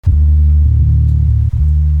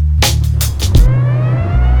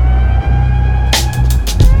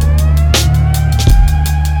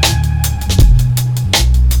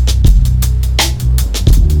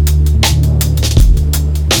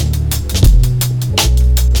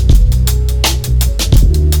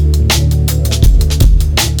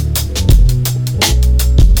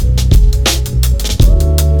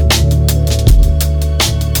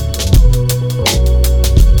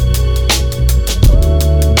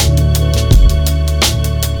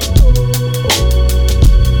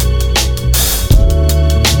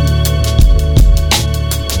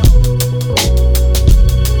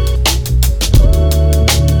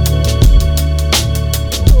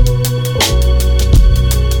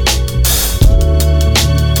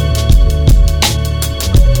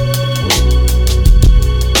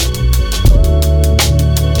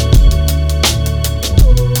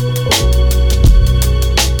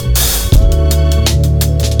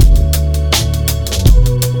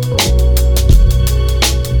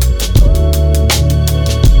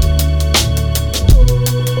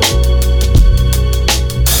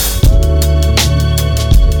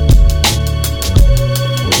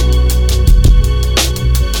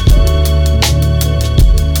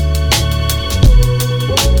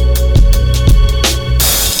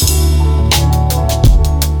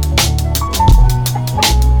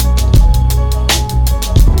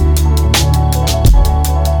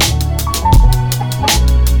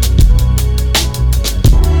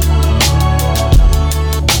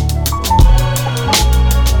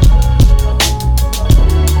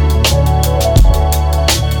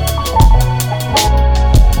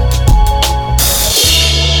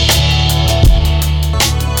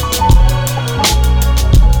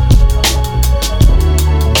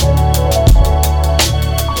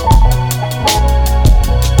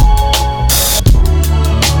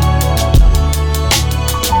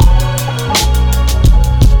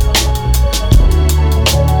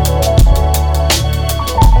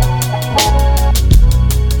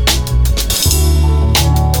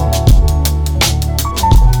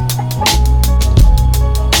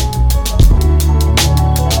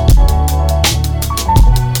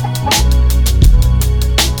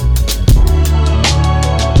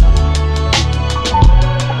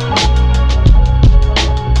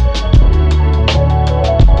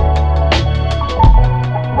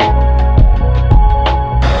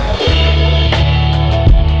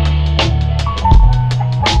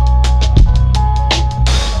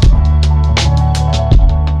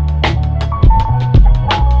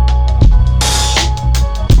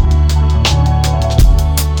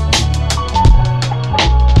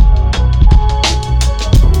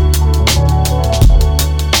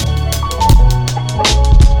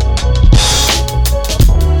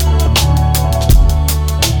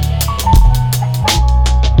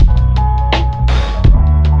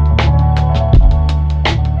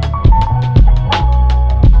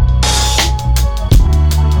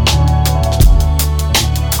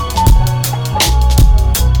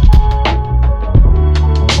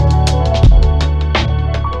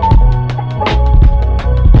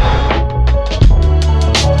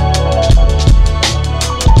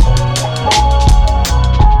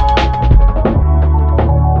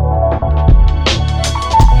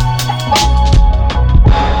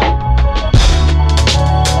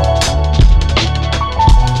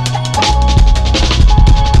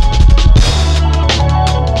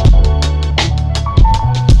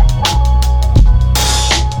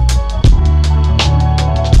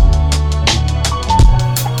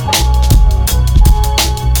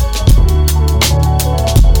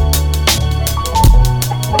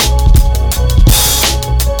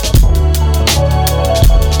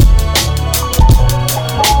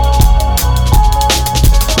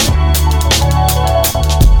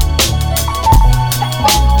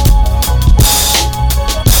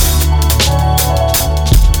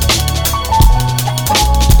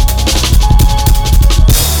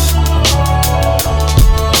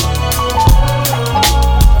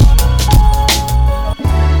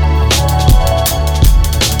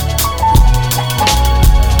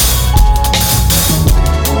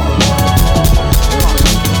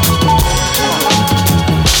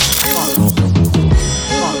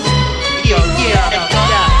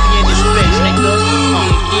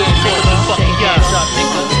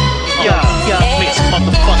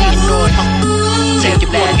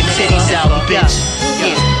bitch.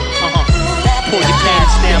 Yeah. Pull your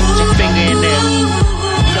pants down, put your finger in there.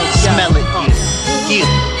 Smell it.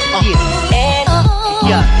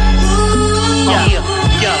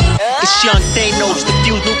 It's young Thanos, the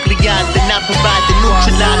fuse nucleons, then I provide the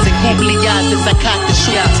neutralizing nucleons as I cock the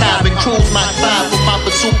shooter time and cruise my vibe with my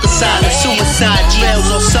bazooka silent suicide drills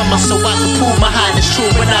all summer so I can prove my highness true.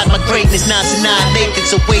 When I my greatness, not annihilate, it's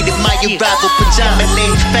a way that my arrival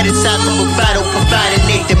predominate. Feticides from bravado, provided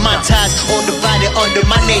Nathan montage, all divided under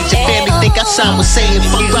my nature. Family think I signed with Satan,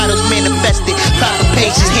 fuck grottos manifested. Proper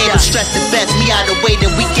patience, handle stress the best. Me out of way that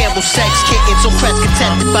we gamble sex, kittens on crest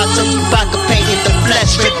contested by turkey vodka painting the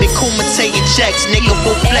flesh, stripping kumitating checks, nigga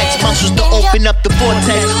will flex muscles to open up the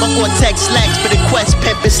vortex. My cortex slacks for the quest,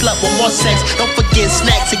 pimpin' slut with more sex. Don't forget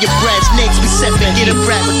snacks in your breasts, niggas we sippin'. Get a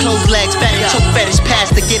rap with closed legs, fat and choke fetish pass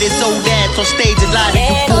to get his old ass on stage and lie to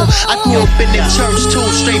you fool. I grew up in the church too,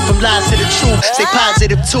 straight from lies to the truth. Stay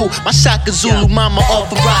positive too. My Shaka Zulu mama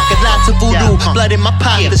off a rocket, lots of voodoo. Blood in my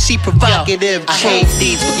pocket, she provocative. I hate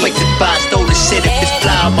these, but quick to buy, stole the shit if it's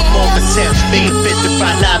fly on my moment tip. Bigger fish to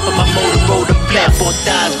fry live for my motor, roll the flap on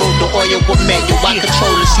thighs, roll the oil with manual. I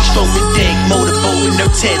control it, she stroke the dick, motorboat in her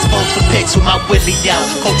tits, pose for pics with my willy out.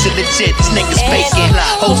 Culture legit, this nigga's faking.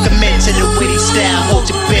 Hoes commit to the witty style, hold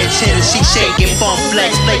your bitch, hit her, she shaking. Bum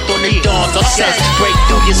flex, flake on the dawns, obsessed. Break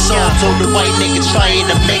through your songs, all the white niggas trying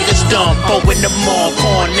to make us dumb. Foe in the mall,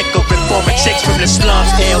 corn, liquor, reforming chicks from the slums.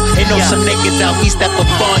 Hell, ain't know some niggas out east that for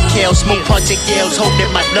fun kill. Smoke punching gills, hope that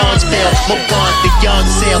my lungs fail. More guns, the young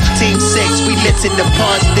sale. Team 6, we listen to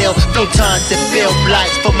puns still. No tons and fill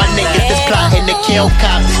blocks for my niggas that's plotting to kill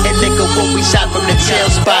cops. And nigga, what we shot from the tail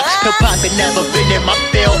spot. Pill poppin' never been in my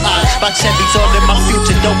field eye. My Chevy's all in my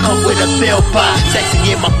future, don't come with a bill pie.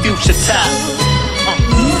 Sexy in my future top.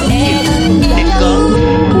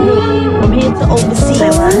 From here to overseas,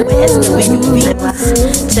 where you be?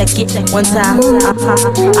 Check it one time.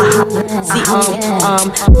 See,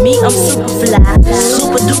 me, I'm super fly,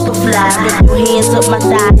 super duper fly. Put your hands up my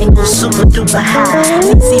thigh and go super duper high.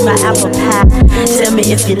 Let me see my apple pie. Tell me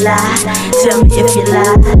if you lie. Tell me if you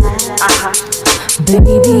lie. Baby,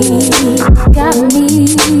 got me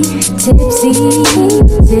tipsy,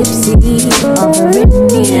 offering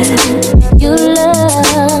me your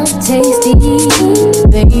love, tasty,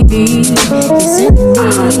 baby, kissing me,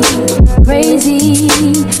 crazy,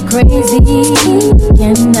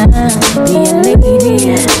 can I be a lady?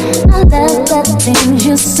 I love the things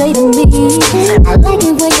you say to me, I like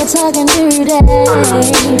it when you're talking dirty.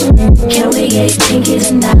 Can we get kinky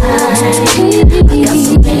tonight? I got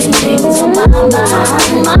so many things on my mind. I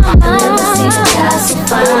never seen a guy so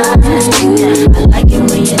fine. I like it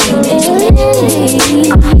when you do me.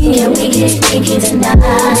 Can we get kinky tonight?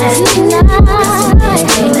 Got so many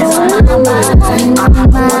things on my mind. I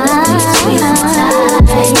wanna be sweet and tight.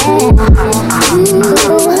 Ooh, honey, you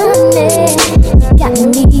got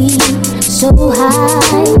me so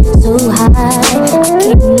high. I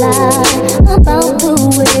can't lie about the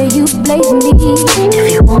way you play me. If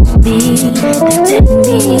you want me, then take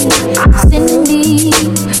me. Send me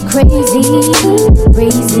crazy,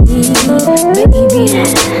 baby.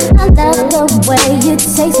 I love the way you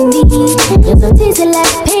taste me. You're so tasty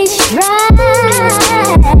like pastry.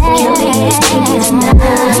 Can we get kinky tonight?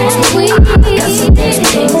 Got so many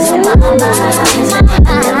things on my mind.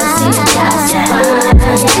 I never seen a guy so fine.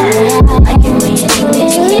 I like it when you do me.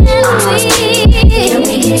 Can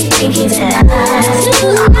we get kinky tonight? Got so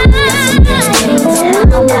many things on my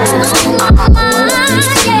mind. I wanna be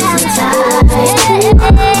sweet and tight.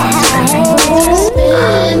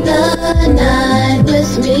 Spend the night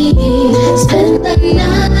with me. Spend the night with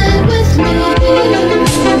me.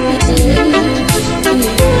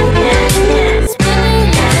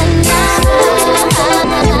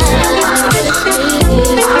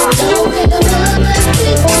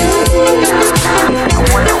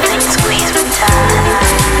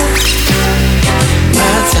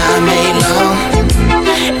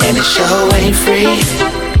 Show ain't free.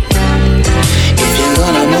 If you're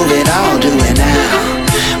gonna move it, I'll do it now.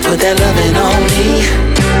 Put that loving on me.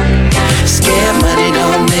 Scared money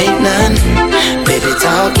don't make none. Baby,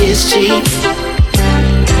 talk is cheap.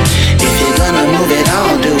 If you're gonna move it,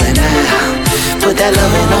 I'll do it now. Put that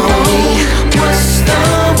loving on me. What's the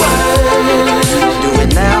word? Do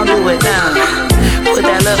it now, do it now. Put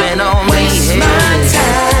that loving on me. Waste my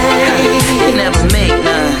time. You never make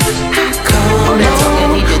none. All that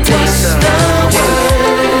talking need to take some.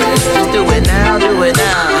 Just do it now, do it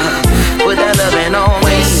now. Put that loving on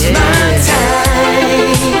me. Waste my time.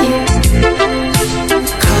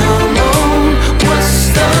 Come on, what's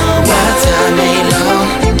the word? My time ain't long,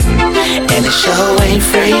 and the show ain't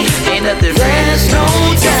free. Ain't nothing free. There's no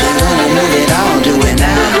time.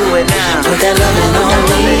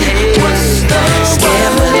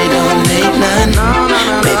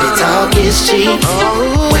 is cheap.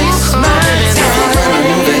 Waste my time. If you wanna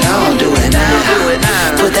move it on, do it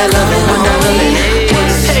now. Put that loving on me.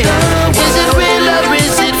 Is it real or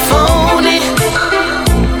is it phony?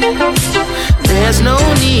 There's no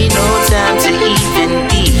need, no time to even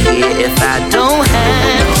be here if I don't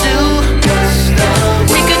have to.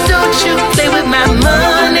 Nigga, don't you play with my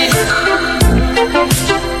money.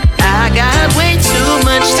 I got way too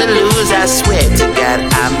much to lose, I swear to God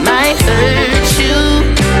I might hurt you.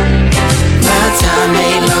 My time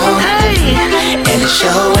ain't long, and the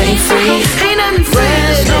show ain't free. Ain't nothing free.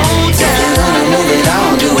 There's no time. If you wanna move it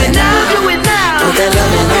on, do it now. Put that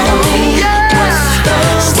loving on me.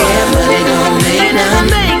 Scared money don't make none.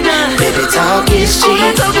 Baby, talk is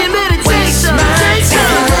cheap. Waste my time. If you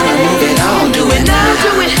wanna move it on, do it now.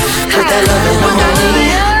 Put that loving on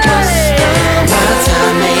me. My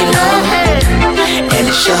time ain't long, and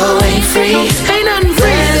the show ain't free. Ain't nothing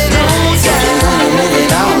free. There's no time. If you wanna move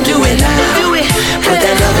it on, do it now. Put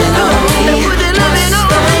that loving on me.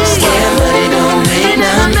 Scared money don't make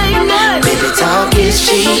none. Baby, talk is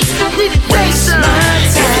cheap. Waste my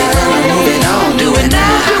time. If you wanna move it on, do it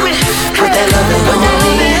now. Put that loving on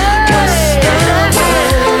me.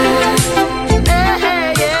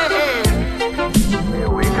 Here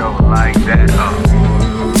we go like that,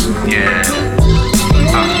 yeah.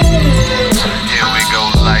 Here we go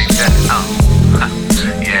like that,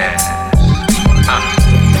 yeah.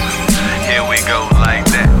 Here we go like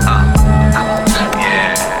that,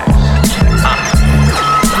 yeah.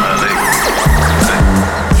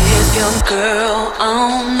 If your girl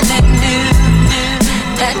only knew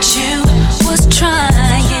that you was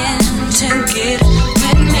trying to get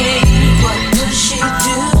with me, what would she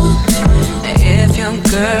do? If your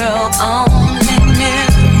girl only knew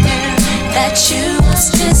that you was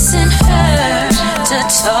dissing her to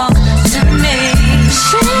talk to me,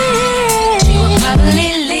 she would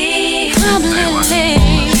probably leave.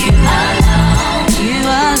 You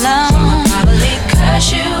alone. She would probably curse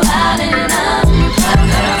you out and unplug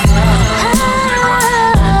her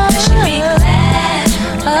phone. She'd be glad,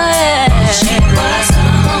 she was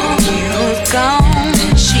gone. You was gone.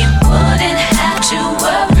 She wouldn't have to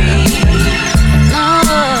worry. No.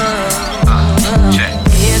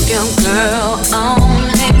 If your girl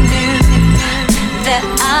only knew that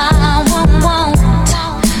I would want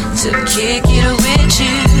to kick it with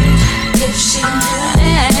you. If she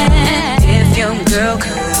knew, if your girl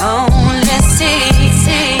could only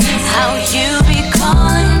see how you be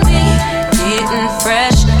calling me, getting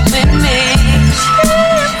fresh with me,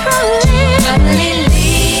 she'd probably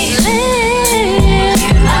leave.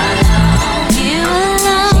 You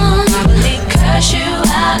alone. She'd probably curse you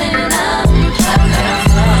out and unplug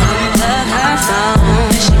her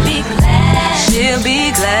phone. She'll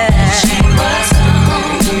be glad she was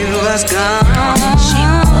gone. You was gone. She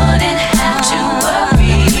wouldn't have to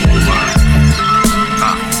worry.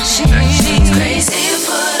 She's crazy to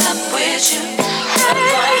put up with you. I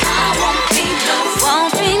won't be no fool.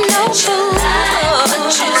 But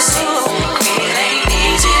you see, it ain't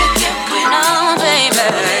easy to get with no baby.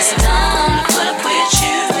 It's done to put up with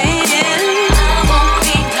you. I won't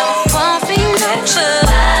be no fool.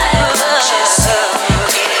 But you see.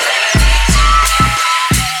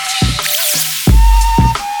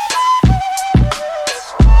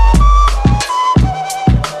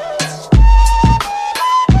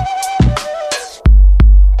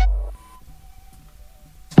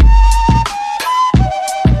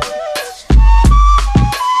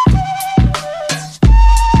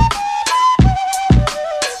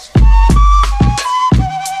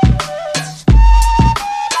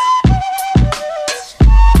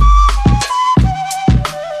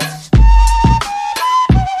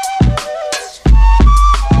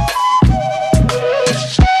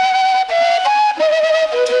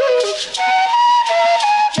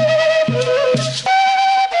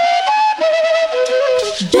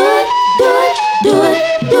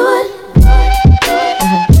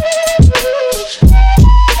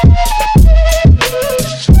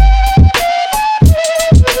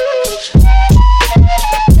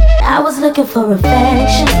 Looking for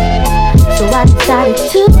affection, so I decided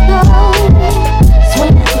to go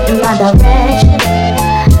swinging in my direction.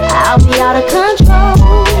 I'll be out of control.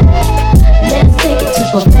 Let's take it to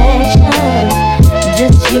perfection,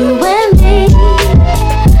 just you and me.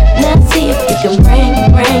 Let's see if you can bring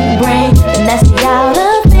the nasty out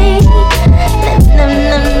of me.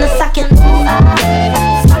 Let's sock it,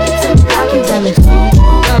 sock it to me like you tell me to.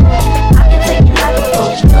 I can take it like a pro.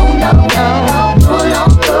 No. Pull on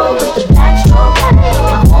through with the backstroke.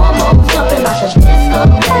 My hormones jumping like a disco.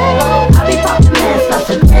 I be popping mess like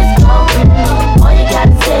a disco.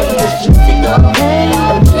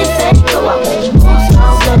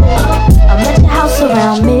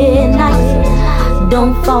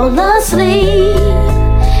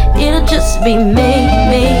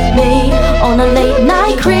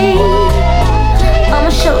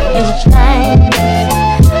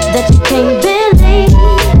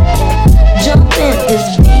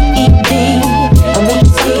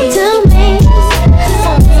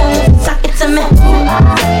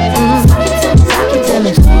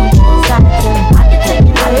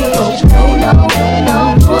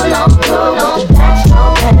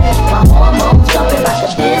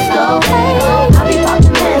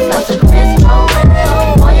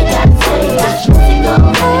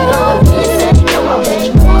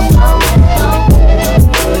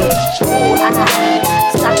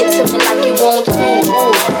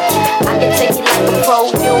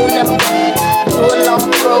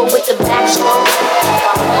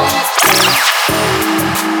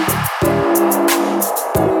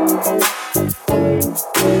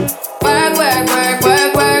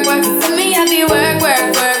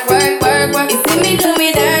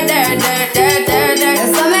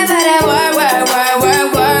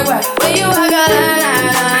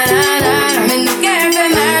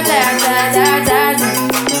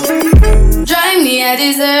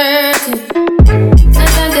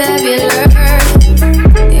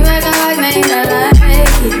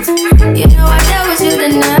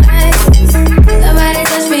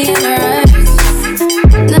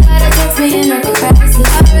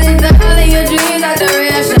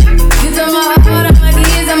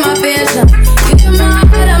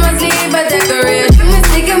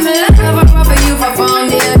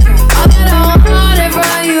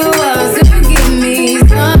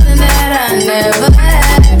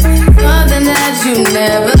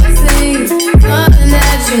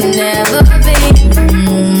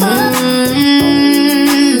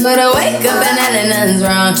 up and nothing's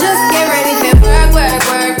wrong. Just get ready for work, work,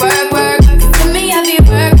 work, work, work. To me, I be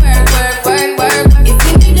work, work, work, work, work. You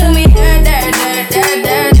see me do me dirt, dirt, dirt, dirt,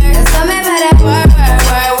 dirt. There's something about that work,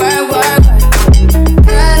 work, work, work, work.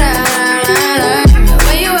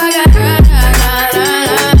 When you walk out,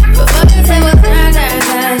 before the table turn, turn,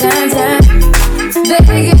 turn, turn, turn.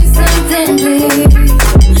 Baby, give me something, please.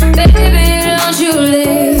 Baby, don't you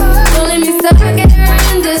leave. Don't let me stuck here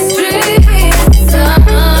in the streets. If I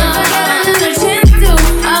get another chance to,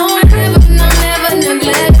 I won't never, no, never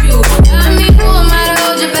neglect you. I mean, who am I to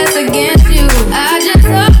hold your best against you? I just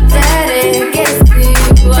hope that it gets to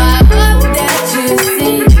you. I hope that you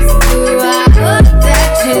see it's true. I hope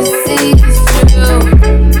that you see it's true.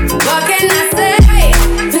 What can I say?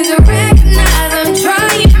 Please recognize I'm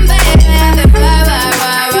trying, baby. I feel bye, bye,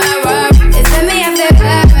 bye, bye, bye. It's in me, I feel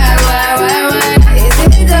bye, bye, bye, bye, bye. It's in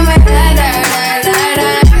me, don't make that, that, that,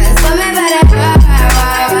 that. Something about that, bye, bye,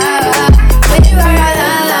 bye, bye, bye. When you are la,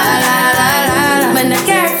 la, la, la, la. When I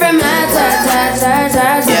carry from my touch, touch, touch,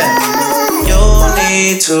 touch. Yeah, you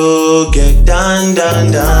need to get done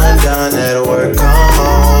at work, come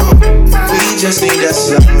home. We just need that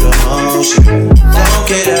slow motion. Don't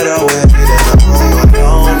get out of way,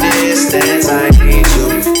 long distance, I need you.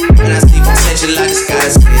 When I see potential like the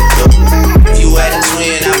sky's get through. If you had a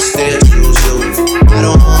twin, I would still choose you. I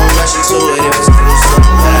don't wanna rush into it if it's too soon,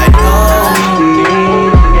 but I know you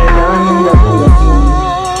need to get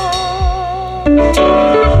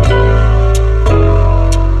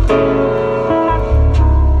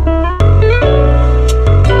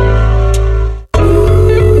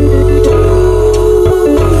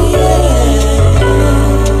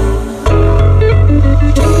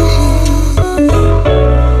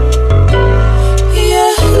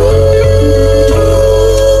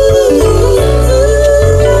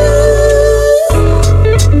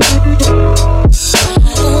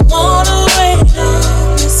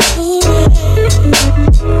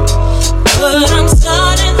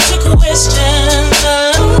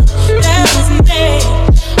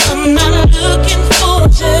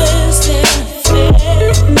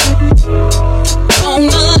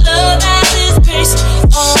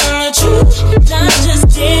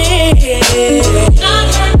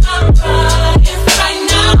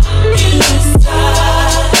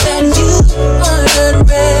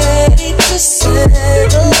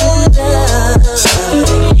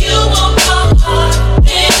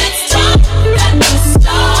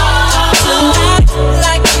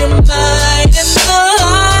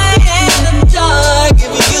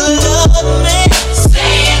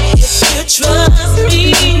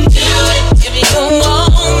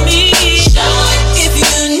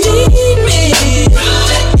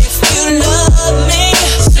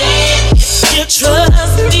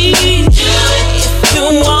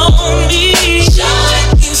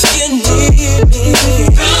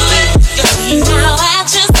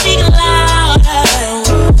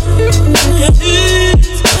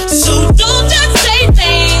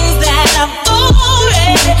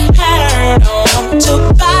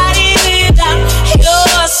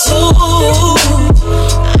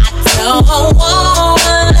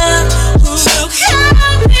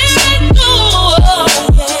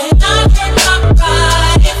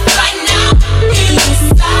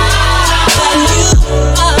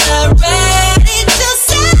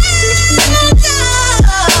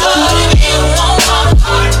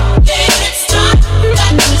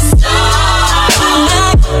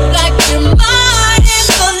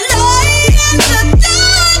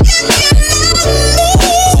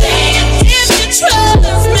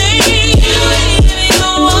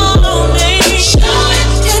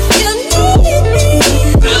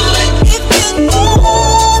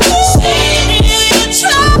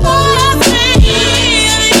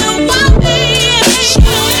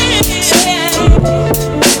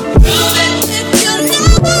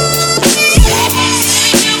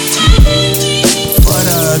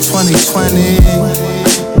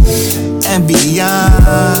and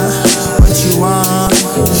beyond. What you want?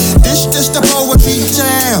 This just a poetry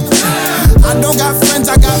jam. I don't got friends,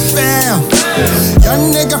 I got fam.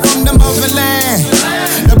 Young nigga from the motherland.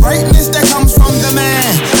 The brightness that comes from the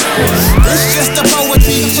man. This just a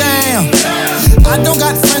poetry jam. I don't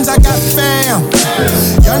got friends, I got fam.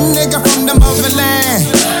 Young nigga from the motherland.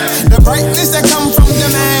 The brightness that comes from the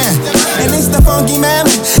man. And it's the funky man.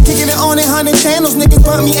 Kicking it on 100 channels. Niggas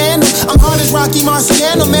bump me and I'm hard as rock. Rocky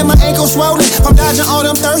Marciano, man, my ankle swollen. I'm dodging all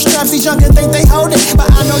them thirst traps, these junkies think they hold it. But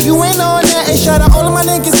I know you ain't on that. And shout out all of my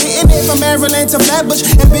niggas hitting it from Maryland to Flatbush.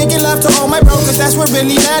 And big in love to all my bro, cause that's what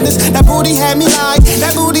really matters. That booty had me like,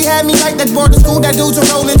 that booty had me like. That boarding school, that dudes are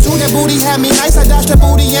rolling too. That booty had me nice. I dodged her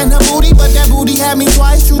booty and her booty, but that booty had me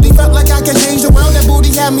twice. Truly felt like I could change the world. That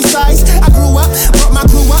booty had me size. I grew up, brought my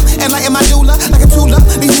crew up, and lighting my doula like a tulip.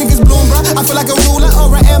 These niggas bloom, bruh. I feel like a ruler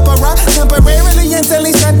or an emperor. Temporarily until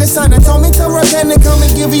he sent the sun. And told me to repent and come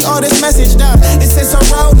and give you all this message done. It says a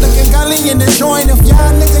road looking gully in the joint. If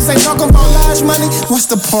y'all niggas ain't talking about large money, what's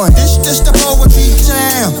the point? This just the poetry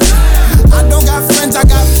jam. I don't got friends, I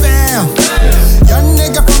got fam. Young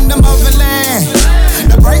nigga from the motherland.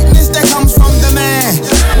 The brightness that comes from the man.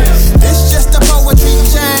 This just the poetry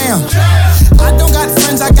jam. I don't got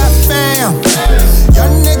friends, I got fam.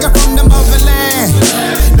 Young nigga from the motherland.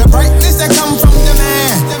 The brightness that comes from the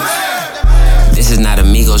man. This is not a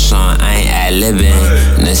Migos song, I ain't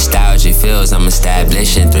ad-libbing. Nostalgic feels, I'm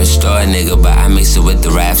establishing. Thrift store nigga, but I mix it with the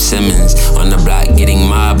Raph Simmons. On the block getting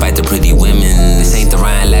mobbed by the pretty women. This ain't the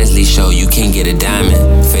Ryan Leslie show, you can't get a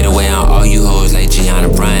diamond. Fade away on all you hoes like Gianna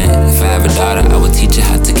Bryant. If I have a daughter, I will teach her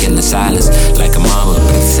how to kill in silence. Like a mama, but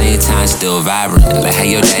at the same time still vibrant. Like how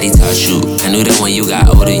your daddy taught you. I knew that when you got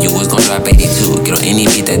older, you was gon' drop 82. Get on any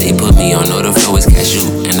beat that they put me on, know the flow is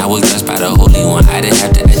cashew. And I was blessed by the Holy One, I didn't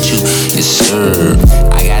have to at you. Yes sir,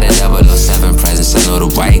 I got a 007 presence. I know the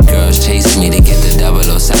white girls chase me to get the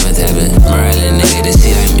 007th heaven. Merlin nigga, the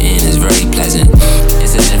seat I'm in is very pleasant.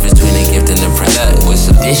 It's the difference between a gift and a present. What's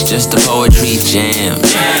up? It's just a poetry jam.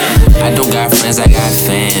 I don't got friends, I got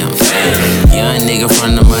fam. Young nigga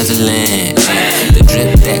from the motherland. The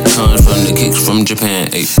drip that comes from the kicks from Japan.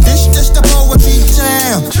 This just the poetry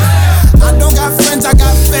jam. I don't got friends, I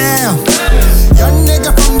got fam. Young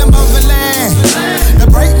nigga from the motherland. The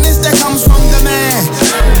brightness that comes from the man.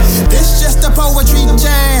 This just the poetry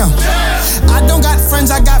jam. I don't got friends,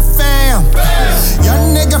 I got fam.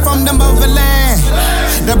 Young nigga from the motherland.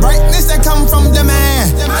 The brightness that come from the man.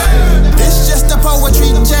 This just the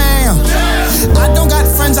poetry jam. I don't got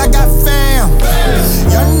friends, I got fam.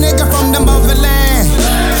 Young nigga from the motherland.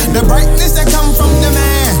 The brightness that come from the man.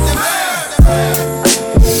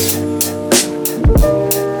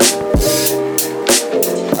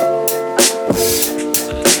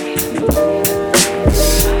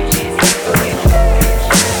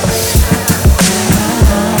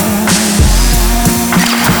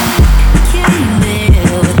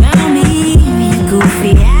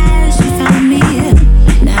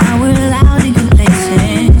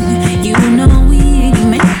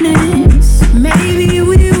 Maybe we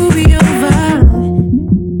will be over.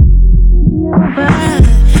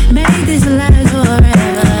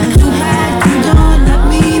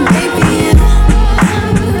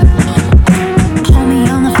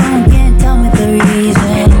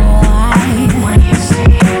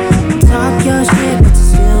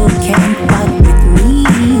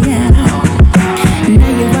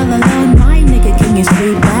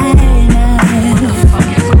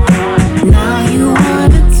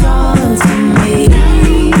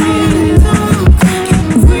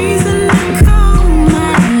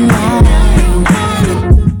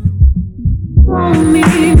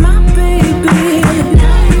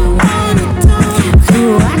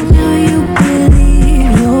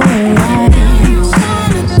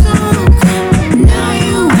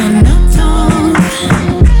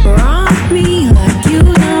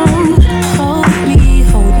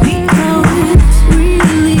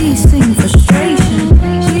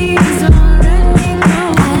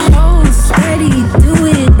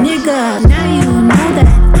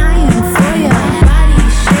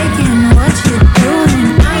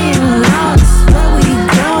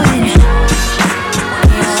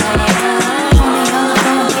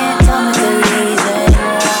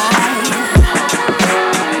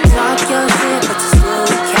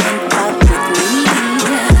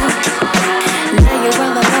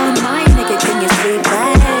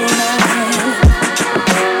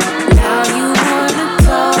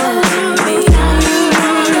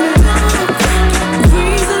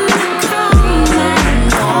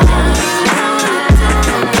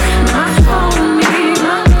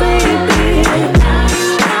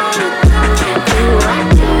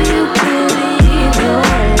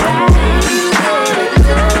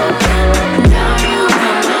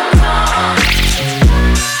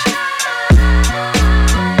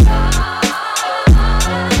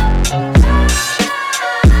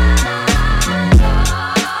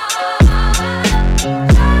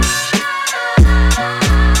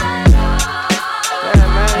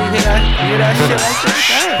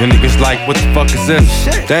 Your niggas like, what the fuck is this?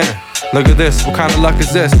 Damn, look at this, what kind of luck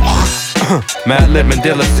is this? Mad living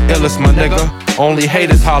dealers, the illest, my nigga. Only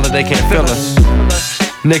haters holler, they can't feel us.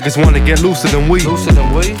 Niggas wanna get looser than we,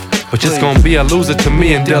 but just gonna be a loser to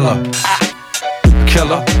me and Dilla.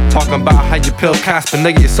 Killer, talking about how you pill Casper,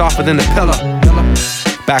 nigga, you're softer than a pillar.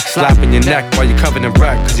 Back slapping your neck while you're covered in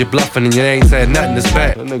wreck, cause you're bluffing and you ain't said nothing that's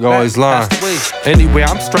bad. That nigga always lying. Anyway,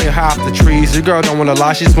 I'm straight high off the trees. Your girl don't wanna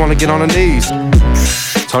lie, she just wanna get on her knees.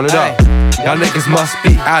 Turn it up. Y'all niggas must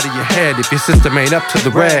be out of your head if your system ain't up to the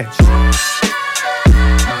reg.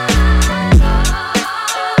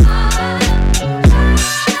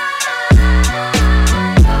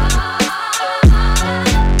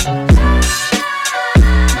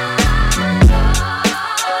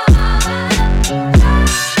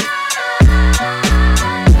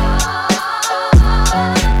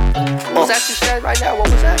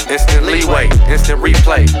 Instant leeway, instant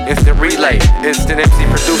replay, instant relay, instant MC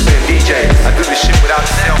producer and DJ. I do this shit without a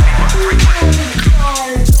cell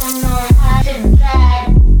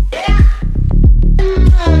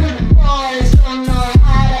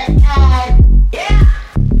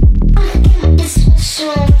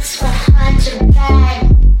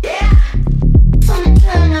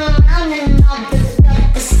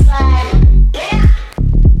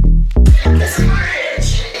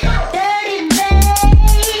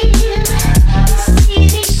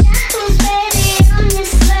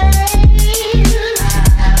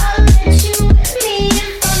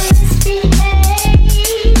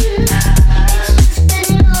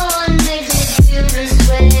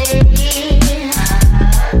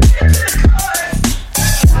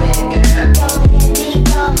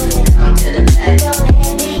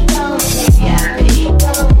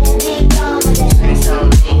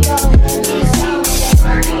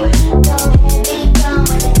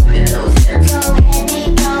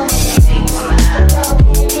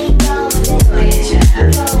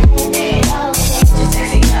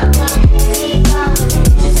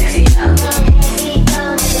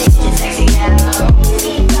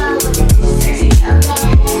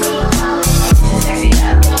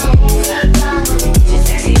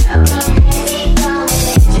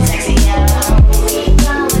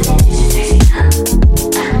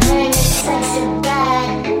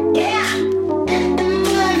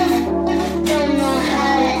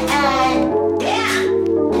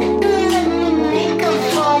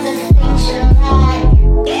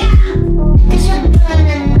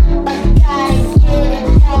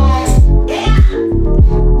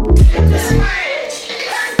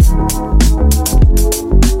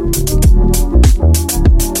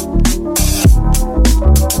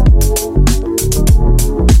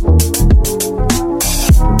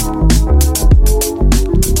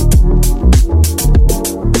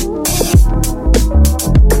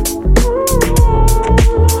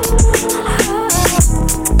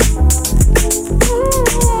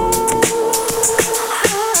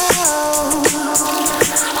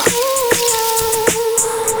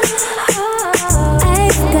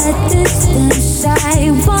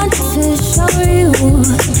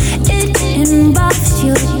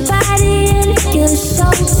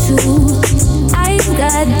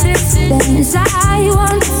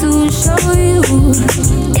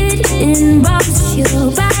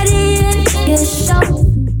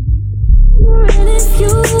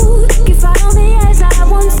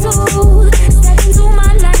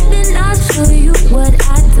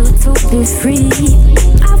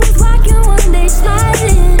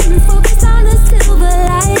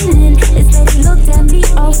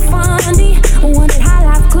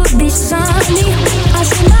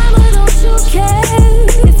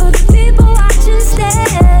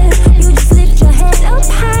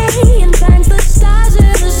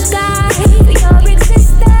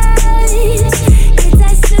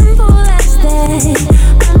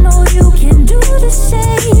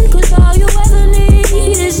Cause all you ever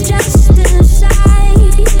need is just inside.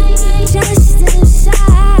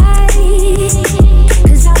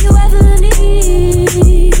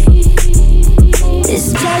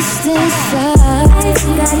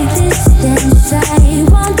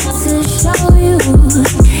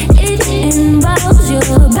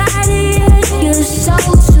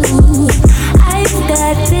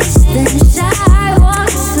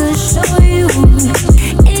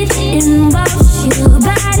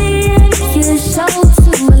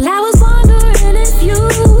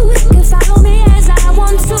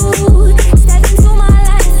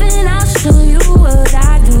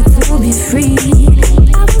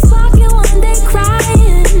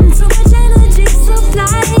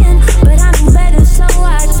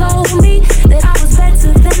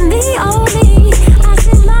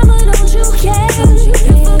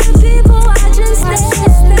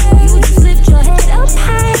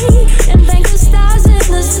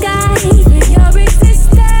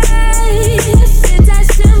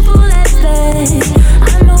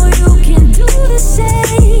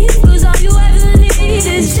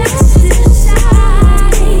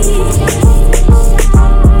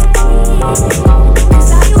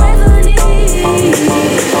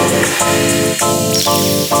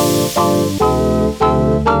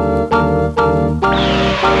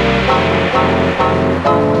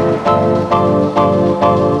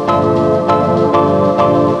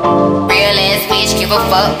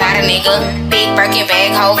 about a nigga. Big Birkin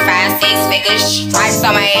bag, hold 5, 6 figures. Stripes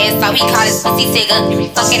on my ass, so he call his pussy tigger.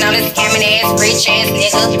 Fucking on this scamming ass, rich ass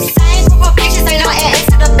nigga. Same group of bitches, ain't no ass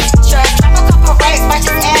to the picture. Drop a couple racks, watch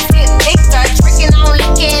his ass get bigger. Tricking on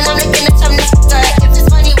licking, I'm looking at your nigga. If it's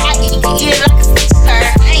money right, you can eat it like a sticker.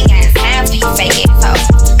 I ain't got time for you fake ass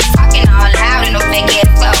hoes. Talking all loud in no fake ass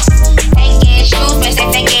clothes. Fake ass shoes, match that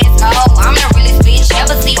fake ass gold. I'm the realest bitch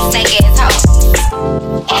ever see you snake ass hoe.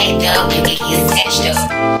 Act up, you can get snatched up.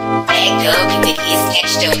 Act up, you can get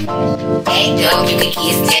snatched up. Act up, you can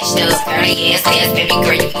get snatched up. 30 ass ass, baby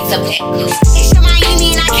girl, you need some pack up. It's your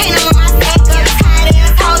Miami and I can't over my stack up. Tired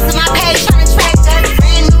ass hoes in my page trying to track us.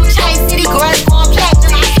 Brand new chain city girls going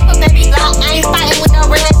platinum. I keep a baby block, I ain't fighting with no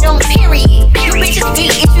random period. You bitches be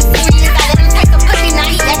interested. I let him take a pussy, now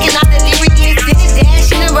he acting all delirious. Did his dash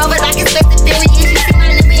in the rubber like it's Furious. You see my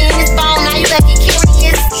number in his phone, now you acting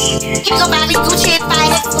curious. You go buy me Gucci if I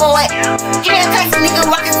ask for it. Can't text a nigga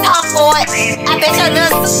walking tall for it. I bet your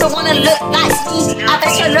little sister wanna look like me. I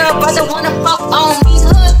bet your little brother wanna fuck on me.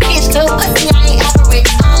 Hood bitch, good pussy, I ain't average.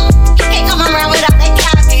 You can't come around without that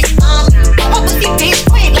cabbage. Pop pussy bitch,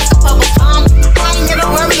 quick like a bubble gum. I ain't never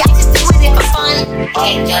worry, I just do it for fun.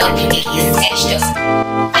 Act up, you can get snatched up.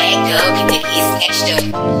 Act up, you can get snatched up.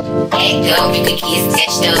 Act up, you can get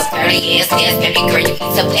snatched up. 30 ass, baby girl, you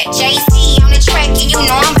need some black JC on the track, and you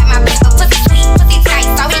know I'm by my paper. Pussy sweet, pussy tight,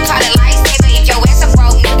 so he call it lifesaver. If your ass a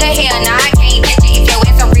broke nigga, hell nah, I can't touch it. If your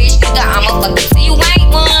ass a rich nigga, I'ma fuck you till you ain't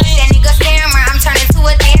one. That nigga scammer, I'm turning to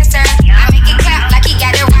a dancer. I make it clap like he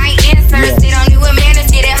got the right answer. Sit on you a man and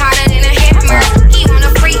get it harder than a hammer. He want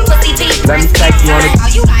a free pussy beat. Let me take you on a... Oh,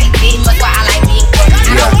 you like big, that's why I like big.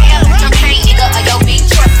 I don't care about your chain, nigga, or your big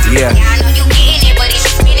truck. Yeah. I know you getting it, but if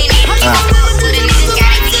you spinning it, you gon' fuck with a nigga,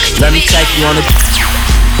 gotta be. Let me take you on a...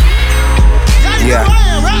 Yeah.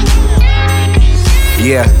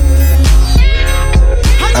 Yeah.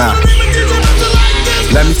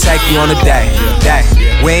 Let me take you on a day.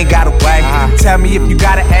 We ain't gotta wait. Tell me if you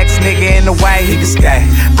got an ex nigga in the way, he can stay.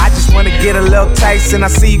 I just wanna get a little taste, and I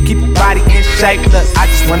see you keep your body in shape. Look, I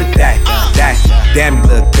just wanna day. Damn, you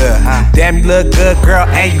look good. Damn, you look good, girl,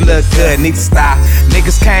 and you look good. Need to stop.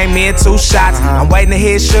 Niggas came in 2 shots. I'm waiting to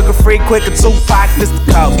hit sugar free, quicker 2-pack, Mr.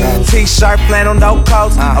 Coke. T-shirt, flannel, no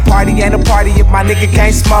coats. A party ain't a party if my nigga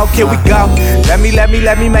can't smoke. Here we go. Let me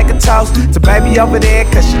make a toast to baby over there,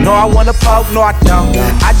 cause you know I wanna poke. No, I don't.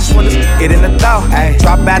 I just wanna get in the dough.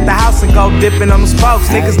 Drop at the house and go dipping on the spokes.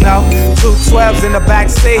 Niggas know 2 12s in the back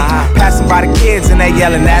seat. Passing by the kids and they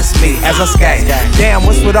yelling, that's me as I skate. Damn,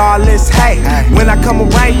 what's with all this hate? When I come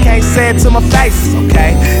around, you can't say it to my face,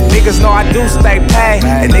 okay? Niggas know I do stay paid,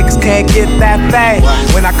 and niggas can't get that fade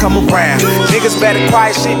when I come around. Niggas better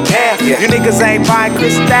quiet shit down. You niggas ain't buying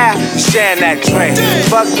crystal, you sharing that drink.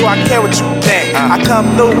 Fuck do I care what you think? I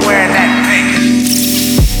come through wearing that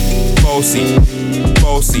pink.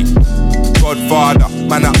 Bossy, Godfather,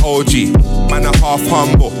 man a OG, man a half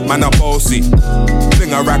humble, man a bossy.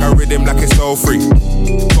 Fling a rag a rhythm like it's all free.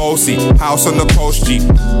 Bossy, house on the coast G.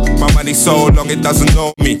 My money so long it doesn't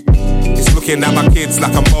know me. It's looking at my kids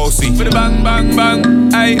like I'm bossy. Bang, bang,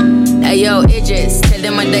 bang, ay. Hey yo, Idris, tell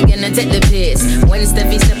them I'm gonna take the piss. When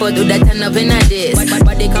Steffi step out, do that turn up in a diss.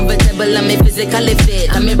 Body comfortable, I'm physically fit.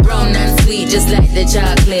 I'm brown and sweet, just like the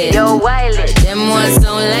chocolate. Yo, Wiley, them ones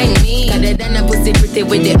sound like me. Got that done a pussy pretty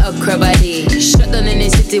with the okra body. Shut down in the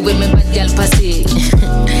city with me bad girl pussy.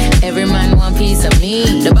 Every man want piece of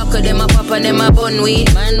me. The back of them a pop and them a bun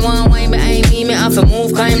weed. Man want wine behind me, me have to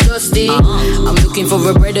move 'cause I'm dusty. I'm looking for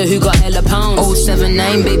a brother who got hella pounds.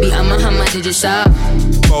 079 baby, I'm a hammer, did you shop?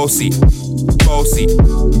 Bossy,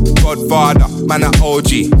 Godfather, man a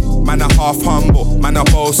OG, man a half humble, man a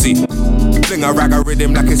bossy. Fling a rag a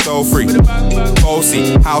rhythm like it's all free.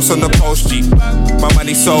 Bossy, house on the coast G. My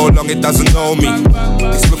money so long it doesn't know me.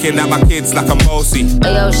 It's looking at my kids like I'm bossy.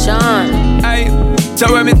 Hey yo, Sean. Hey,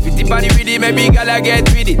 so when me spitty pan the rhythm, maybe gala get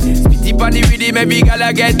with it. Spitty pan the rhythm, maybe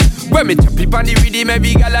gala get. When me choppy pan the rhythm,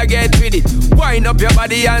 maybe gala get with it. Wind up your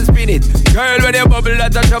body and spin it. Girl, when you bubble,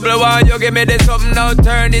 that's a trouble. Why you give me this something now?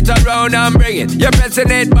 Turn it around and bring it. You're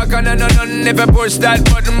pressing it back on and on. If you push that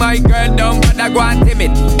button, my girl, don't but I go and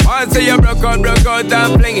timid. Once you broke out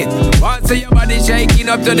and fling it. Once your body shaking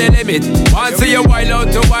up to the limit. Once you wild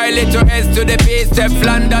out to wild it to S to the base. Step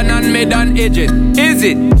London and mid and edges. Is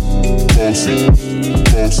it? Bossy.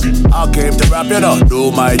 I came to rap, you know,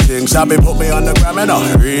 do my thing. Sabi put me on the gram, you know,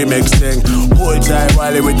 remix thing. Hold tight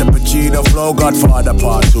Wiley with the Pacino flow. Godfather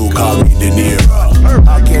part 2, call me De Niro.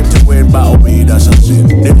 I came to win, battle me, that's a sin.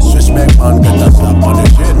 Disrespect, man, get a slap on the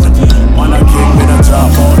chin. Man, I king with a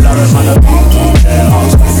top, all that, man, a PG. Yeah, I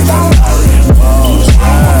was thinking I'm carrying balls,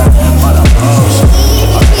 yeah. Man, I'm boss.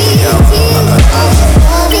 I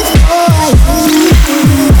got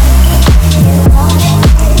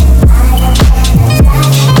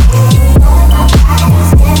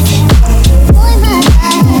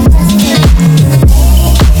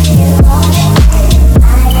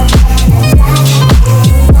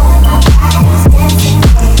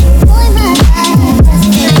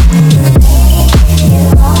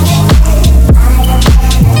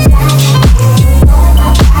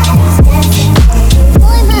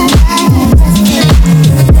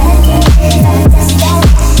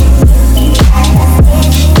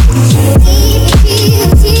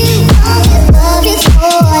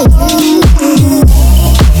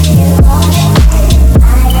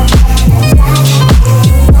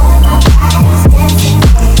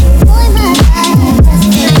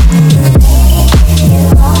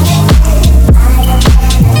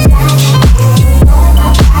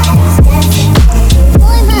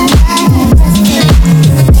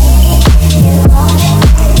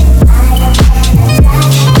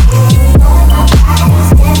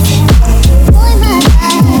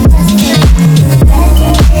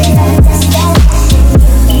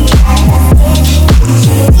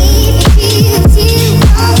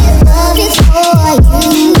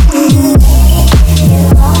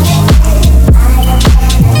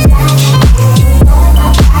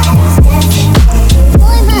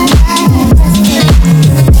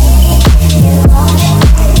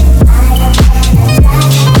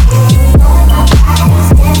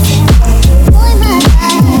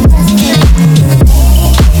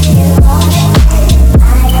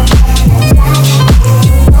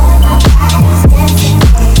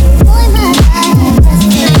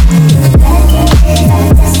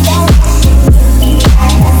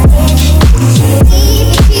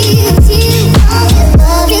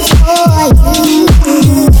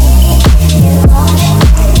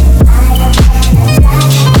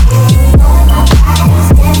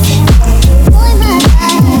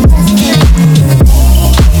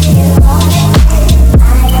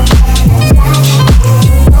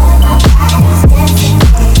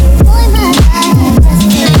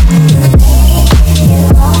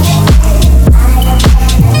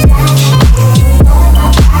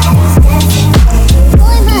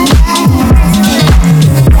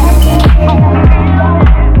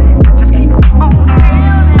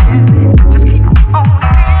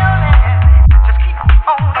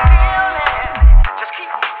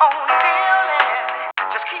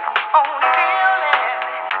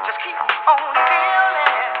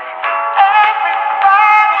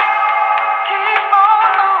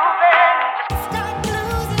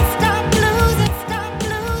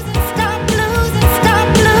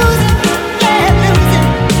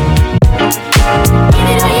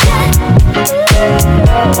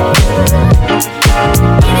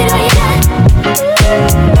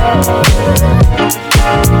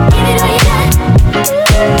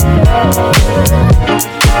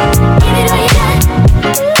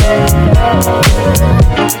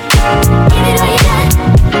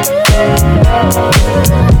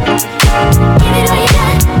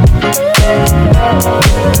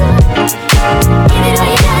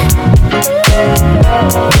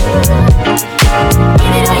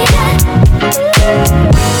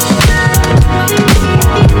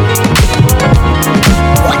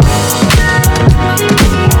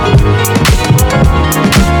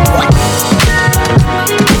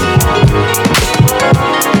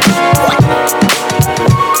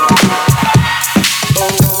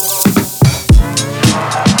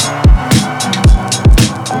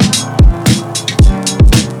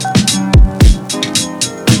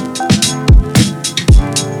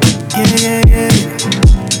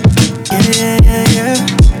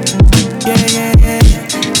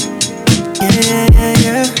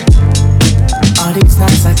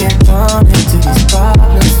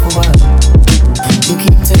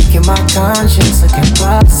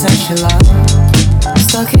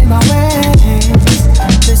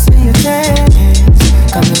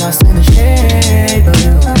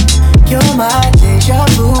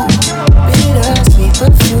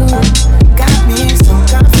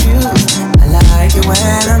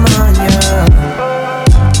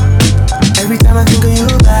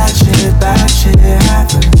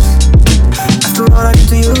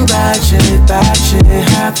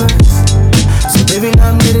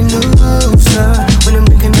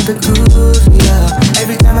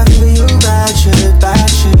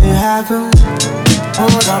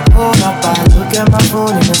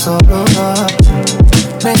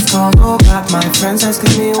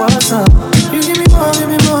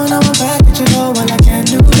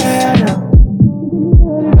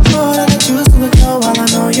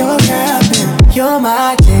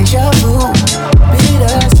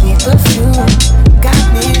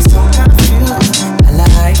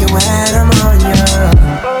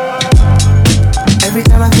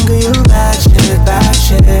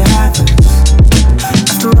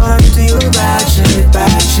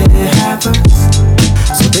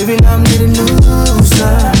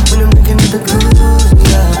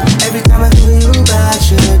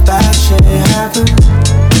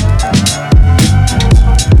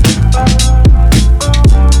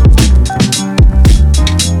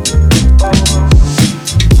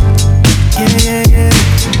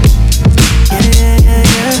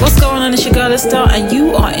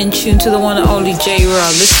To the one and only J.Robb.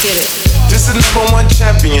 Let's get it. This is #1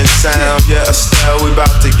 champion sound. Yeah, Estelle, we about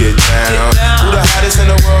to get down. Who the hottest in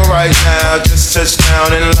the world right now? Just touched down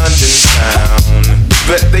in London town.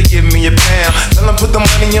 Bet they give me a pound. Tell them put the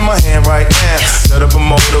money in my hand right now. Set up a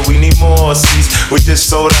motor, we need more seats. We just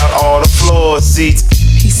sold out all the floor seats.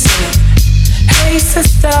 He said, hey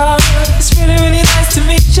sister, it's really, really nice to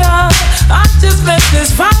meet ya. I just met this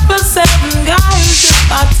 5'7" guy who's just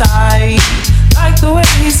my type. Like the way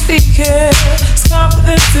he's speaking, his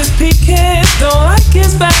confidence is peaking. Don't like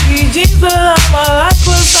his baggy jeans, but I like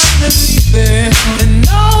what's underneath it. And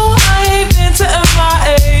no, I ain't been to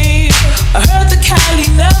MIA. I heard the Cali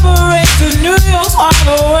never rains, but New York's all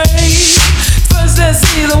the way. First let's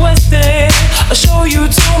see the West End, I'll show you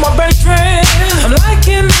to my best friend. I'm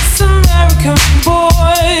liking this American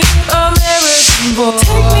boy.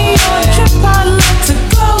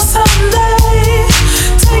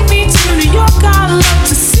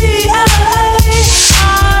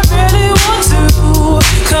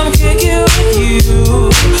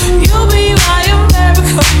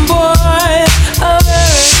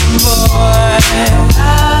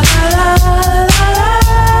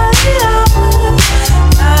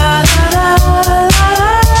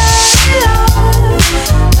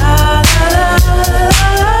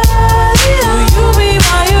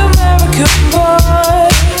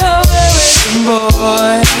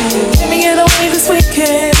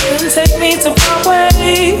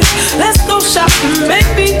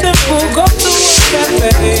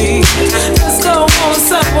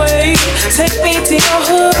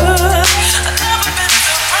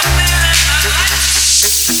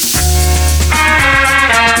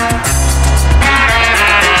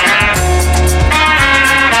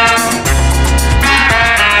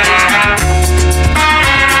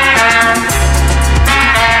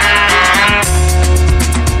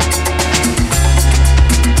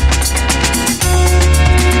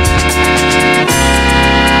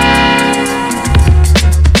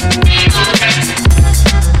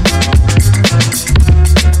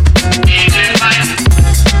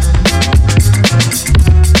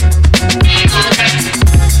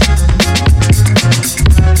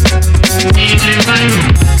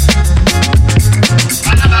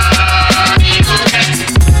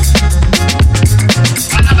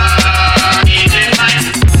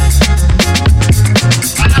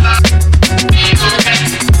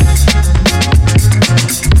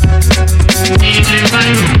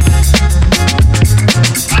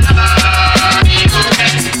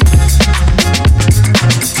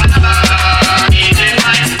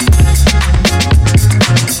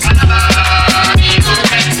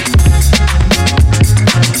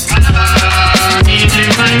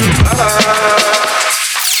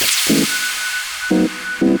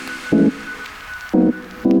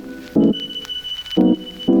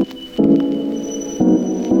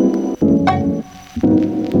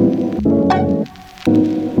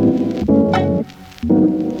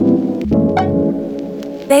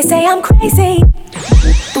 They say I'm crazy,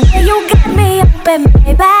 the way you got me open,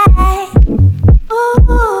 baby. Ooh.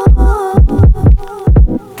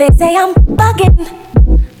 They say I'm bugging,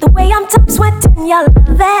 the way I'm top sweating your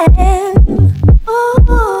loving. Ooh.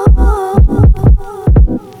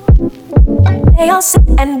 They all sit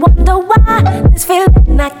and wonder why this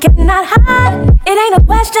feeling I cannot hide. It ain't a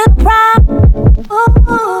question of pride. Ooh.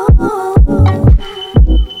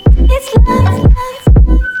 It's love.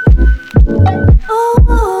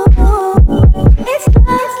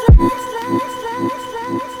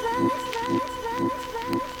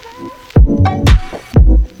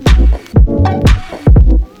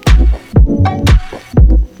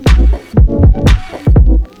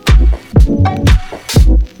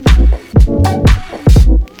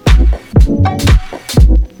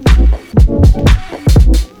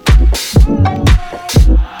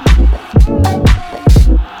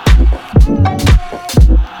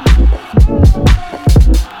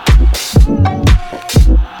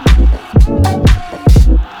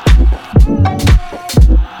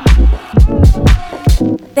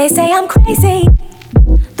 They say I'm crazy,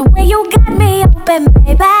 the way you got me open,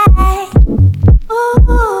 baby. Ooh.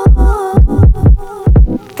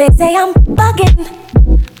 They say I'm bugging,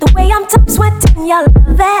 the way I'm top sweating your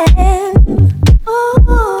loving. Ooh.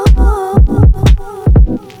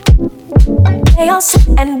 They all sit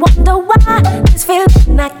and wonder why this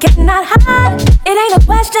feeling I cannot hide. It ain't a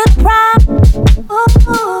question of pride. Ooh.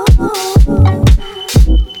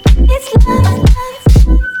 It's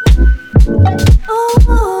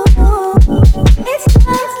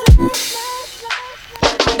love.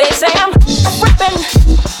 They say I'm ripping,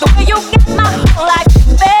 the way you get my whole life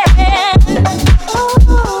bent.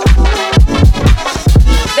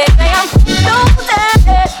 They say I'm losing,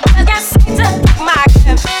 I can't seem to keep my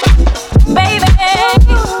grip, baby.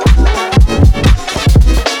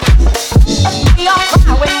 We all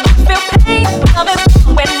cry when we feel pain. Love is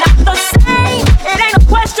wrong, we're not the same. It ain't a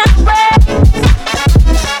question of race.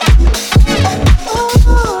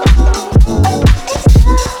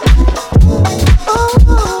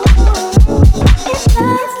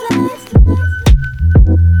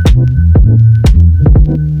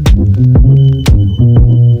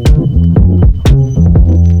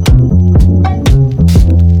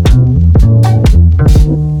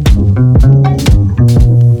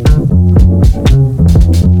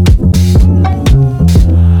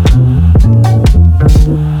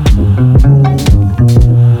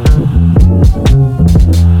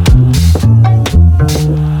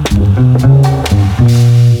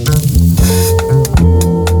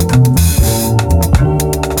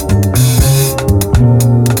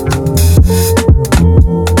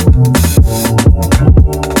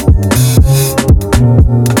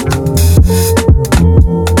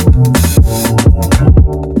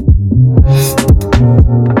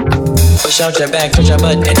 Out your back, put your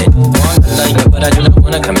butt in it. Wanna love you, but I do not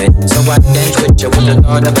wanna commit. So I dance with you with the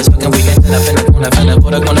thought of us fucking weekend. Up in the corner, finna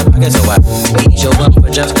put a corner pocket. So I ease you up for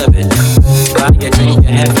just a bit. Buy your drink,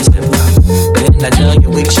 you have to step up. Then I tell you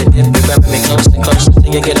we should dip. You're grabbing me close and close till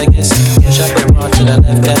you get a kiss. You shut your arm to the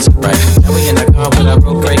left, that's right. Now we in the car with a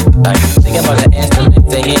broke brake. Thinking about the instrument,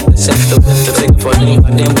 they hit the set, the whip, the figure for me,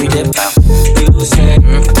 but then we dip out. You say,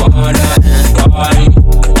 wanna party,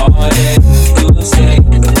 all day. You say,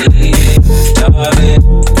 need it. Love it,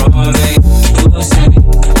 love it. You say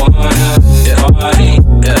wanna party,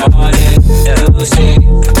 party. You say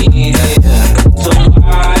need it. So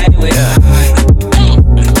why waste time?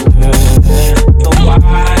 So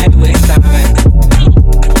why waste time?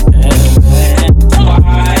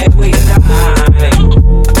 Why waste time?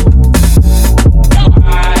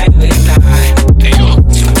 Why waste time? Hey yo,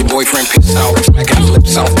 your boyfriend pissed off, smacking his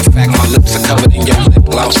lips off. In fact, my lips are covered in your lip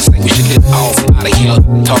gloss. Say we should get off out of here.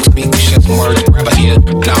 Talk, speak, we share some words, grab a here.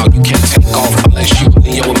 Now you can't take off unless you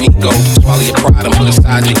Leo with me go. Swallow your pride and put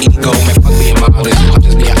aside your ego. Man, fuck being modest, I'm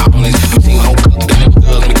just being honest. You seen home cooked and them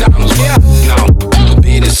girls McDonald's, but no, the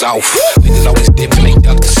bid is off. Niggas always dip and they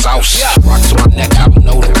duck the sauce. Rocks on my neck, I don't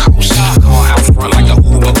know the coast. Car out front like a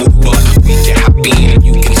Uber. We can hop in and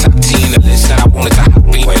you can top 10 the list that I wanted to hop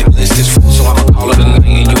in. The list is full, so I'ma call it a night.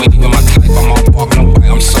 And you ain't even my type, I'm all bark, no bite,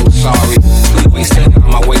 I'm so sorry. We wasted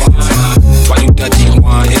on my wasted time. Why you Dutchy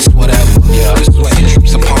wine, it's whatever. The sweat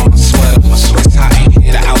drips upon my sweater. My sweat's hot in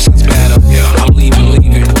here, the outside's better. I'm leaving.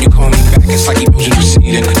 You call me back, it's like emotions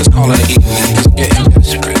receding. Let's call it an evening, just getting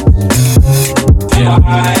desperate.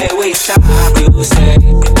 Why waste time? You say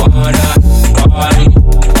wanna party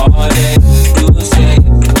all day. You say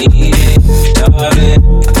need it, love it,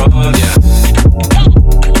 love it.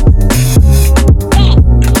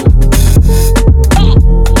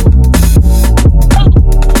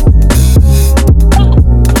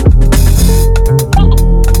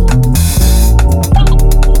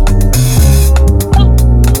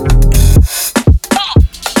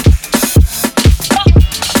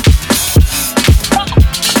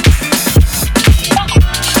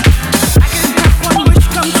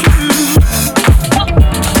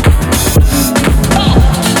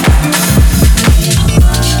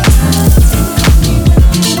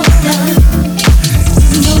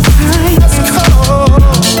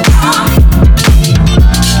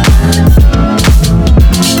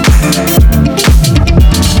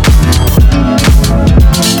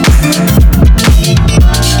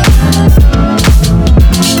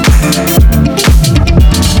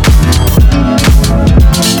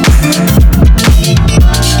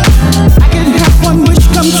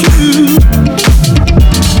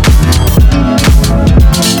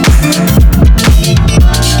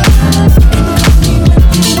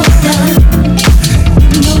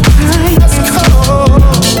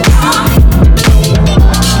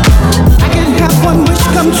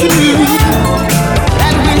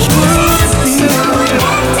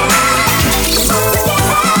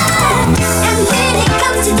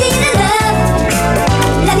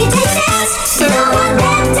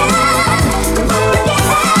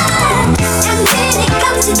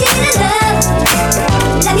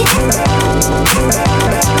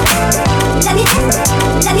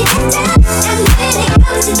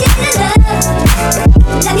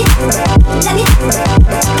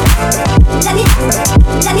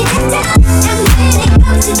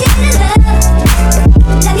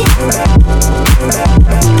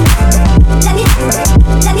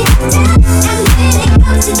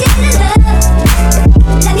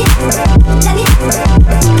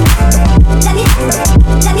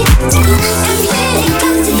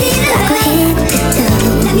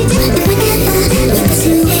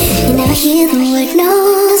 feeling with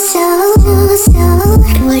no soul.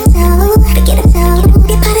 Forget it all,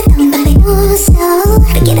 get party down, baby. No soul,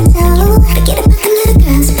 forget it all, forget it about them little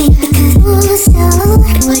girls, baby. Because no soul,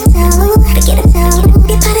 forget it all, get party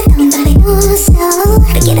down, baby. No soul,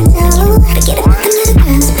 forget it all, forget it about them little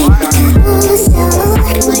girls, baby. Because no soul, forget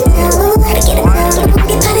it all, get party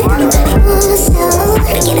down, baby. No soul,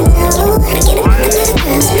 forget it all, forget it about them little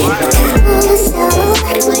girls, baby. Because no soul,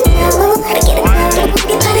 forget it all, forget it about them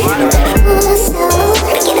get party down, baby. No soul,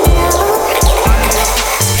 forget it all.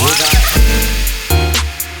 Who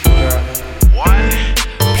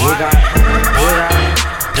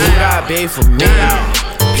got beef for me? Who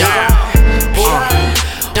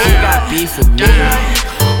got beef for me?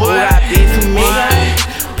 Who got beef for me?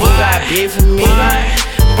 Who got beef for me?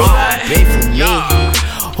 Who got beef for me?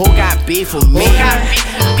 Who got beef for me?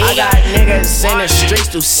 I got niggas in the streets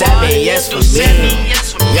do 7 years for me.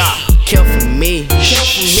 Yeah, kill for me.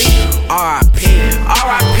 R.I.P.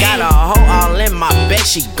 Got a hoe all in my bed,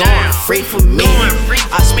 she going free for me.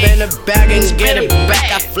 I spin a bag and get it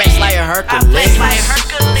back. I flex like a Hercules.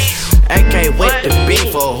 AK with the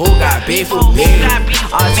beef for who got beef with me.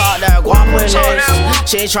 I talk that guapaness,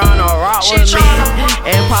 she tryna rock with me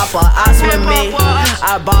and pop a ice with me.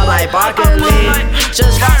 I ball like Barkley,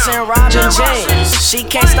 just rocks and Robin James. She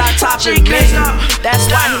can't stop topping me.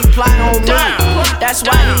 That's why he fly on me. That's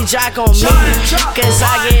why he jack on me. Cause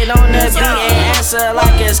I get on the beat and answer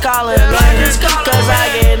like it's calling me. Cause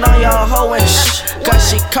I get on your hoe and cause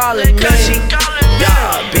she calling me.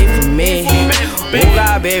 Yeah, beef for me. Who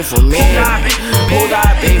got beef for me? Who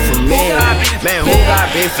got beef for me? Man, who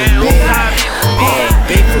got beef for me?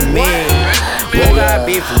 Beef for me. Who got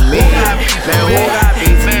beef for me? Man, who got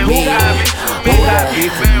beef for me? Who got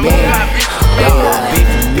beef for me? Who got beef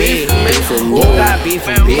for me? Who got beef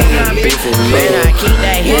for me? Man, I keep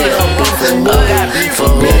that heat up. Who got beef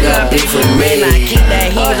for me? Man, I keep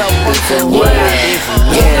that heat up. Who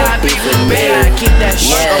got beef for me? Man, I keep that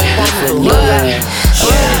shit up. Who got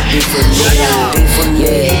beef for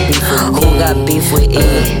me? Who got beef with E?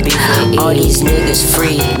 All these niggas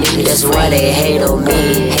free, that's why they hate on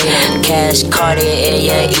me. Cash carded in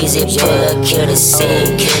your easy pull, kill the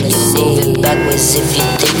scene. You moving backwards if you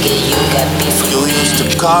thinking you got beef with You used to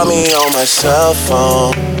call me on my cell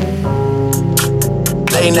phone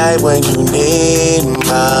late night when you need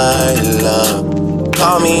my love.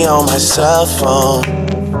 Call me on my cell phone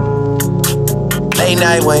late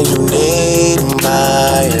night when you need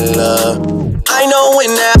my love. I know when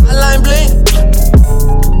that hotline blink,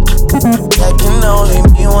 that can only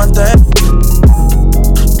mean one thing.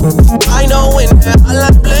 I know when that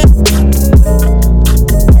hotline blink,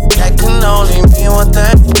 that can only mean one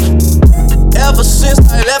thing. Ever since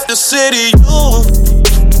I left the city, you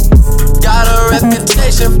got a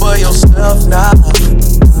reputation for yourself now.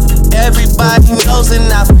 Everybody knows and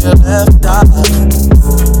I feel left out.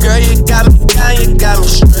 Girl, you got me down, you got me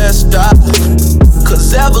stressed out.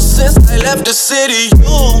 Cause ever since I left the city,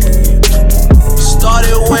 you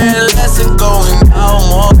started wearing less and going out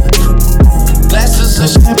more. Glasses and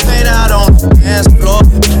champagne out on the dance floor.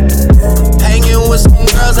 Hanging with some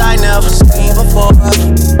girls I never seen before.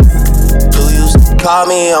 You used to call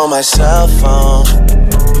me on my cell phone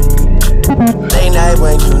late night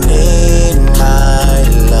when you need my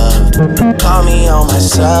love. Call me on my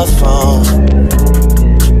cell phone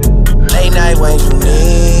late night when you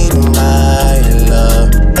need my love.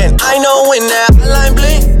 And I know when that hotline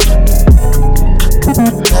blink,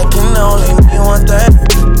 that can only mean one thing.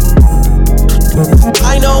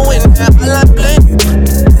 I know when that hotline blink,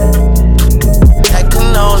 that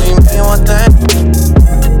can only mean one thing.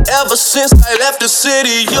 Ever since I left the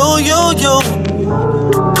city, you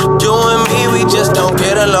and me, we just don't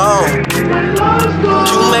get along.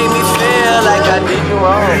 You make me feel like I did you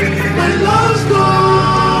wrong. My love's gone.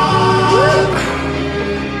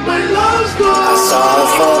 My love's gone. I saw a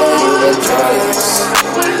photo you look joyous.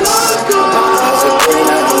 My love's gone. My eyes are green,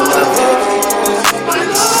 I do my best. My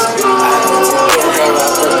love's gone. I need to get her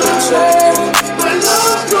out of the train. My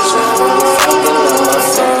love's gone. She wanna fucking on my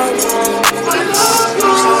phone. My love's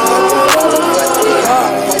gone. She wanna roll up like we are.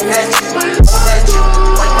 My love's gone.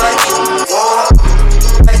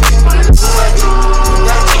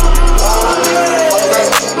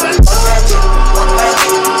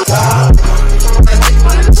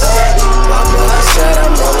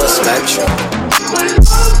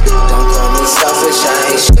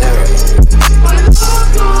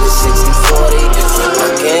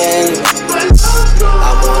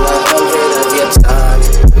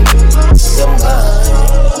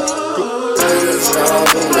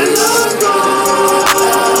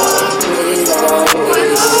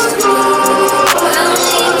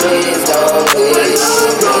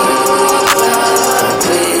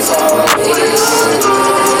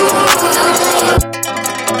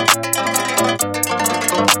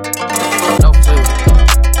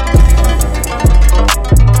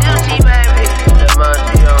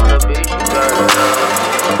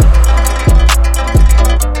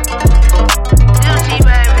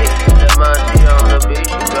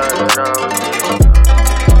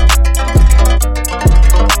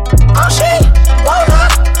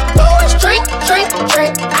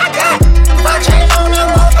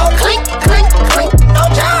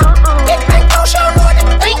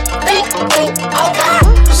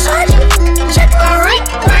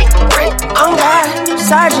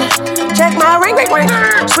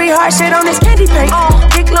 Sweetheart shit on this candy paint.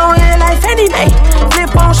 Dick long hair like Fanny Mae.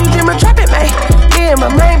 Flip on, she dream of trapping me. Me and my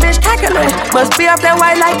main bitch calculate. Must be up that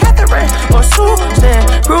white like Catherine or Susan.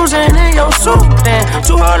 Cruising in your suit. Damn,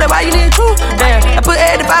 too holy, why you need two? Damn, I put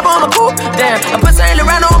 85 on my coupe. Damn, I put Saint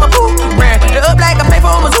Laurent on my coupe. Brand it up like I pay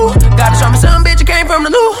for my zoo. Gotta show me some bitch, you came from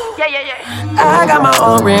the loo. I got my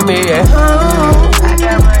own Remy at home.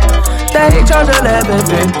 They charge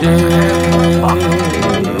 11.50.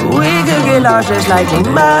 We could get lost just like a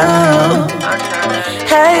mile.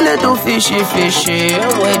 Hey, little fishy, fishy.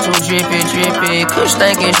 I'm way too drippy. Kush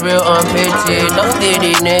think it's real unpity. Don't get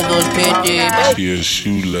these niggas pity. She a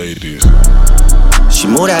shoe lady. She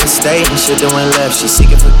moved out of state and shit that went left. She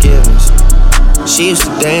seeking forgiveness. She used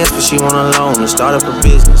to dance, but she went alone and start up a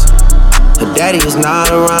business. Her daddy is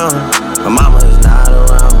not around. Her mama is not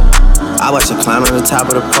around. I watch her climb to the top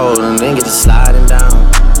of the pole and then get to sliding down.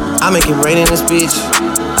 I make it rain in this bitch.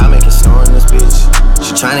 I make it snow in this bitch.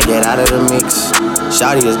 She tryna get out of the mix.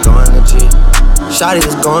 Shawty is going legit. Shawty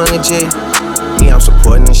is going legit. Me, I'm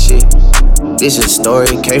supporting this shit. This is a story,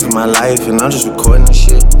 it came from my life, and I'm just recording this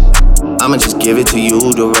shit. I'ma just give it to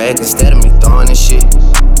you direct instead of me throwing this shit.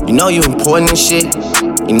 You know you important and shit.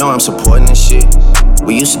 You know I'm supporting this shit.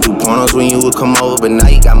 We used to do pornos when you would come over, but now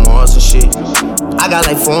you got morals and shit. I got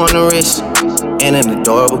like 4 on the wrist and an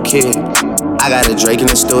adorable kid. I got a Drake in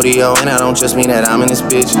the studio, and I don't just mean that I'm in this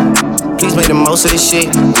bitch. Please make the most of this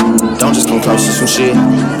shit. Don't just come close to some shit.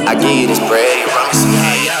 I give you this bread, you promise me.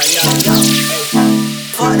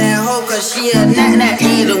 Fuck that hoe, cause she a that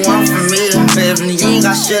ain't the one for me. Baby, you ain't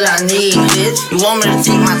got shit I need, bitch. You want me to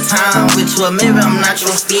take my time with you, or maybe I'm not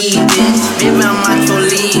your speed, bitch. Maybe I'm not your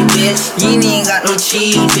lead, bitch. You ain't got no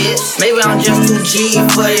cheese, bitch. Maybe I'm just too G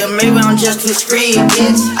for you, maybe I'm just too screed,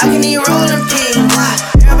 bitch. I can eat rolling pig, why?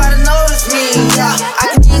 Everybody notice me, yeah. I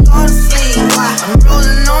can eat go to sleep, why? I'm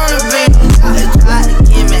rolling on the beat, yeah. They tried to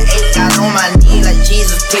give me 8, got on my knee like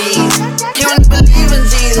Jesus, please. You don't believe in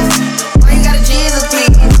Jesus. Why you gotta Jesus,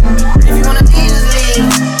 please? If you wanna Jesus, leave.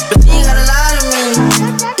 But you ain't gotta lie to me.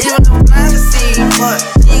 Even though I'm blind to see, but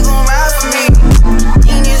you ain't gon' ride for me.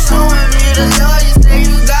 You ain't showing me the love you say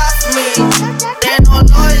you got for me. There ain't no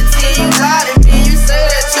loyalty, you got it, man. You say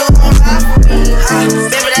that you gon' ride for me.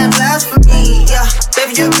 Baby, that blasphemy, yeah.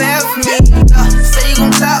 Baby, you're bad for me, yeah. Say you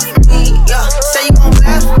gon' clap for me, yeah. Say you gon'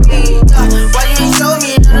 blast for me, yeah. Why you ain't show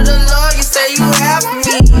me none of the love you say you have for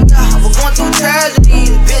me, yeah. I was going through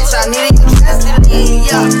tragedy, bitch, I needed your chastity,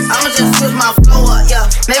 yeah. I'ma just switch my flow up, yeah.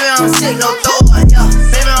 Maybe I'm sick, no throw up, yeah.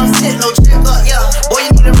 Maybe I'm sick, no check up, yeah. Boy,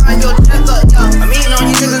 you need to run your check up, yeah. I'm eating on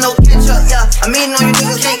you niggas, no catch up, yeah. I'm eating on you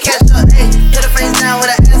niggas, can't catch up, ayy. Hit a face down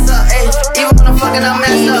with an ass up, ayy. Even when I'm fucking, I'm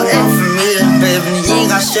messed up, ayy. For me, baby, you ain't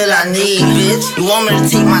got shit I need, bitch. You want me to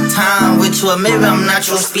take my time with you, or maybe I'm not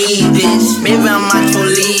your speed, bitch. Maybe I'm not your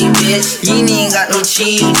lead, bitch. You ain't got no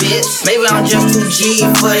cheese, bitch. Maybe I'm just too G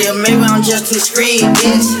for you, maybe I'm just too screed,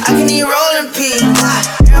 bitch. I can eat rolling pig, why?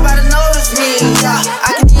 Everybody notice me, yeah.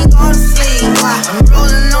 I can eat go to sleep, why? I'm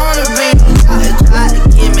rolling on the beat, yeah. They tried to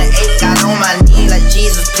give me 8, got on my knee like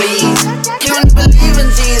Jesus, please. You don't believe in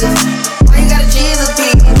Jesus. Why you gotta Jesus,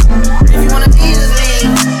 please? If you wanna Jesus, leave.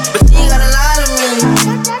 But you ain't gotta lie to me.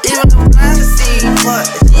 Even though I'm blind to see, but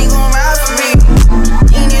you ain't gon' ride for me.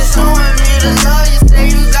 You ain't showing me the love you say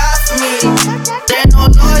you got for me. There ain't no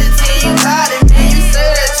loyalty, you got it, man. You say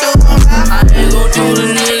that you gon' ride for me. I ain't gon' do the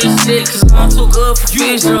nigga shit, cause I'm too good for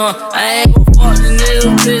fiction. I ain't gon' fuck the nigga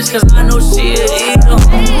bitch, cause I know she a eater.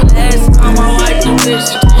 Last time I wiped the bitch,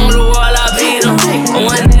 she told the world I beat her. And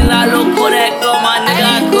one day I look for that girl, my nigga,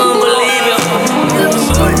 I couldn't believe it.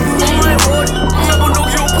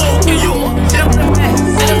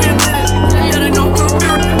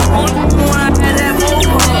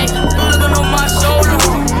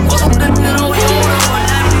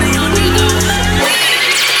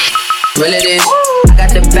 Really this, I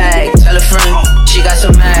got the bag, tell a friend, she got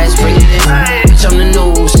some ass, bring it in. Bitch, I'm the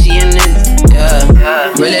news, CNN,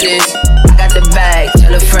 yeah. Really this, I got the bag,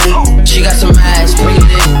 tell a friend, she got some ass, bring it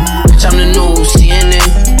in. Bitch, I'm the news, CNN,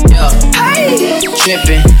 yeah.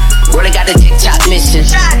 Trippin', really got the TikTok missing.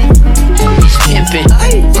 He's pimpin',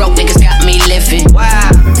 broke niggas got me living.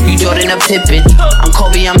 Wow, you Jordan or Pippin. I'm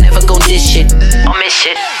Kobe, I'm never gon' dish shit. I'll miss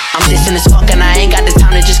it. I'm dissing as fuck and I ain't got the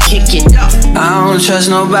time to just kick it. I don't trust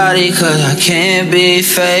nobody cause I can't be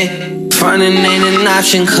fake. Frontin' ain't an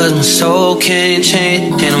option cause my soul can't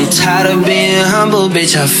change. And I'm tired of being humble,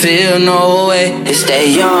 bitch, I feel no way. It's that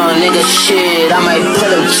young nigga shit, I might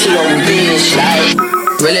pull up to your bitch like.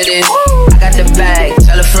 Really this, I got the bag,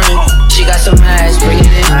 tell a friend, she got some ass, bring it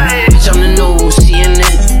in. Bitch, I'm the news, CNN,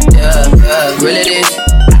 yeah. Really this,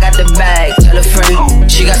 I got the bag, tell a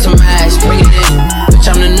friend, she got some ass, bring it in. Bitch,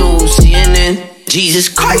 I'm the news, CNN, Jesus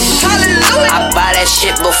Christ, hallelujah. I buy that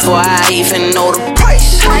shit before I even know the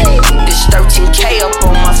price. This 13K up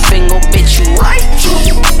on my finger, bitch, you right.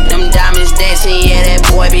 Them diamonds dancing, yeah, that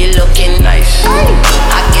boy be looking nice.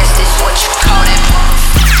 I guess this what you call that.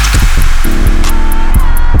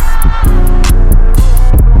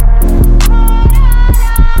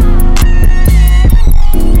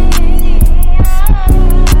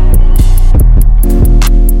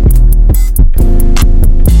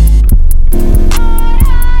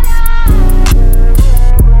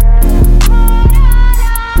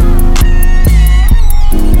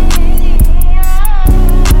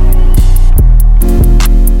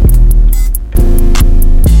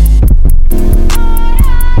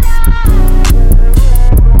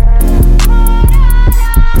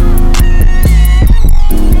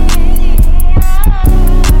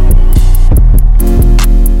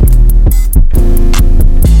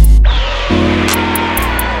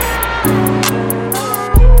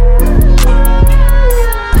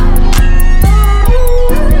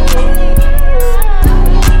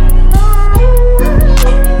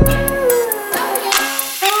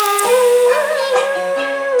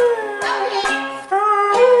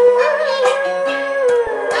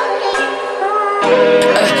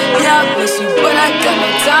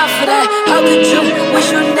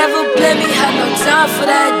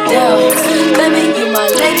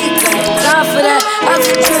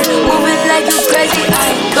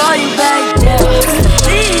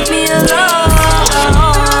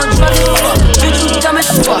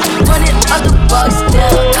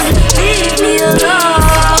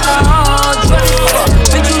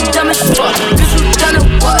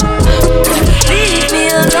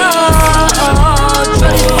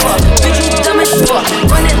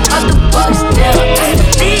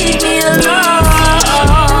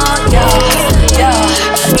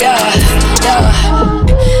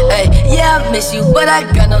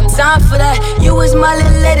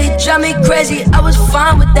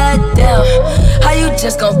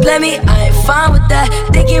 Just gon' play me, I ain't fine with that.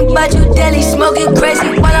 Thinking about you daily, smoking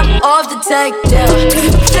crazy while I'm off the tech down.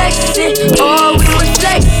 Flexing, oh, we was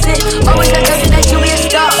flexing. Always like something that you be a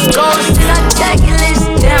star. Goals and I check your list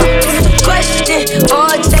down. Question, or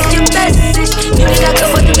check your message. You think I could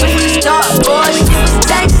put the brief from the start, or she was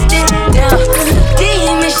texting down.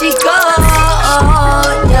 Demon, she gone,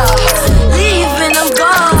 yeah. Leaving, I'm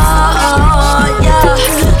gone, yeah.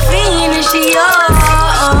 Fiending, she on, yeah.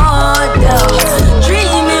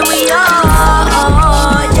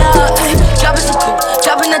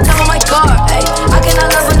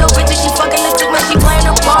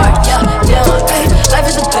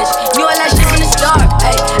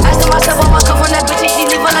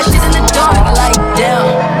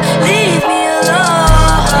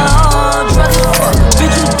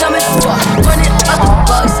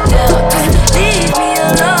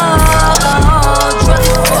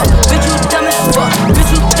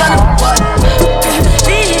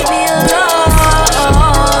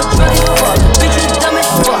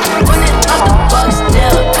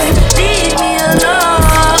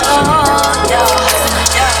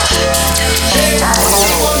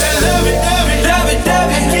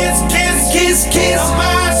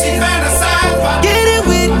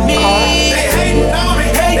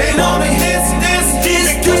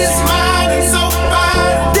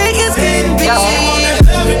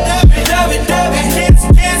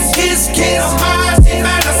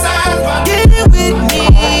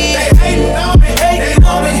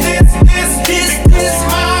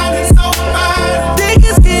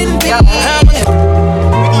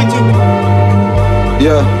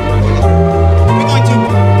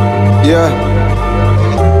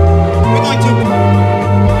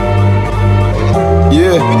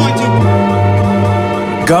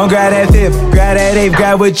 Gon' grab that fifth, grab that eighth,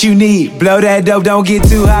 grab what you need. Blow that dope, don't get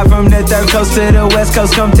too high. From the third coast to the west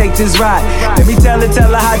coast, come take this ride. Let me tell her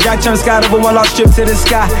how Jack turned sky over one lost trip to the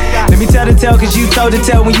sky. Let me tell the tale, cause you told the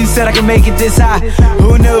tale when you said I can make it this high.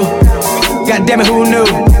 Who knew? God damn it, who knew?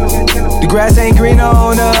 The grass ain't green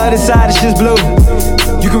on the other side, it's just blue.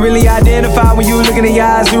 You can really identify when you look in the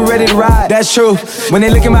eyes who ready to ride, that's true. When they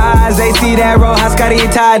look in my eyes, they see that raw, how Scotty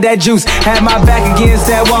and tied that juice. Had my back against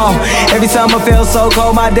that wall. Every summer felt so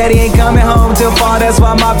cold, my daddy ain't coming home till fall. That's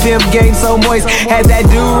why my pimp game so moist. Had that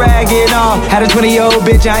do-rag and all. Had a 20-year-old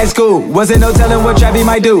bitch in high school. Wasn't no telling what Trappy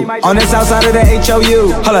might do on the south side of the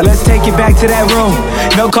HOU. Hold up, let's take it back to that room.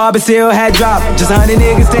 No car, but still had dropped. Just 100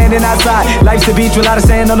 niggas standing outside. Life's the beach with a lot of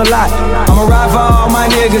sand on the lot. I'ma ride for all my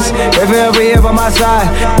niggas, if ever here by my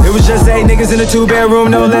side. It was just 8 niggas in a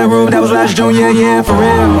 2-bedroom, no land room. That was last June, yeah, for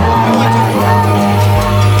real.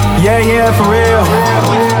 Yeah, for real.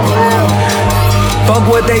 Fuck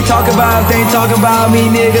what they talk about, if they ain't talk about me,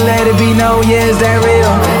 nigga, let it be known, yeah, is that real?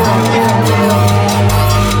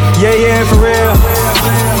 Yeah, yeah, for real.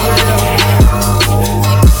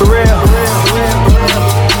 For real.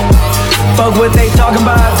 Fuck what they talking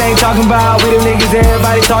about, if they ain't talking about, we them niggas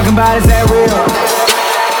everybody talking about, is that real?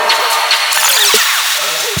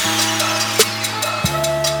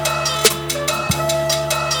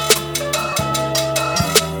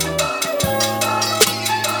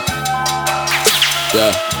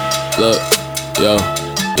 Yeah, look, yo.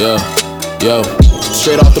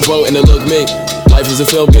 Straight off the boat and it look me. Life is a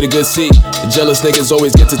film, get a good seat. The jealous niggas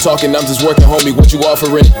always get to talking. I'm just working, homie, what you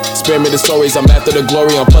offering? Spare me the stories, I'm after the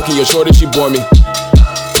glory. I'm fucking your shorty, she bore me.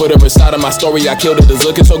 Put her inside of my story, I killed her, just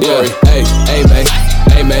looking so gory. Hey,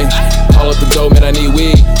 man, call up the dope, man, I need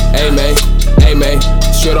weed. Hey, man,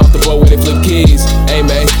 straight off the boat when they flip keys. Hey,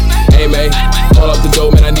 man, call up the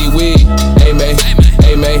dope, man, I need weed. Hey, man,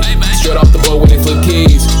 straight off the boat when they flip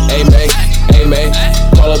keys. Hey, man,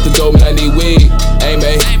 call up the dope, man, I need weed. Hey,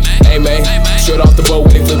 man, straight off the boat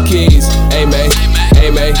when they flip keys. Hey, man,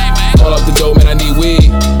 call up the dope, man, I need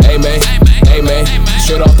weed. Hey, man,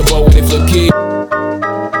 straight off the boat when they flip keys.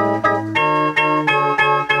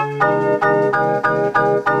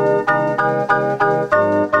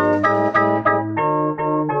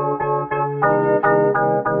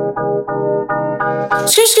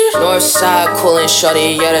 Northside coolin'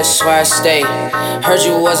 shorty, yeah, that's where I stay. Heard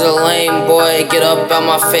you was a lame boy, get up out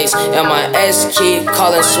my face. And my ex keep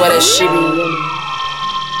calling, swear that she be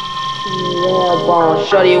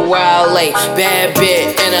shorty where I lay, bad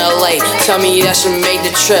bit in LA. Tell me that she make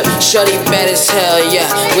the trip. Shorty bad as hell, yeah.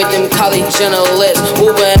 With them college Jenna lips,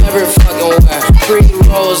 Uber every fucking where. 3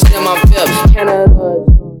 rolls in my bib, Canada.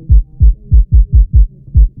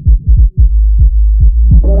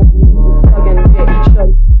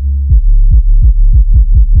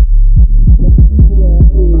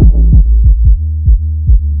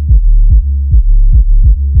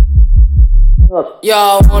 Yeah,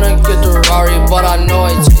 I wanna get the Rari, but I know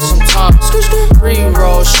it takes some time.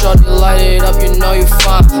 Re-roll, shorty, light it up, you know you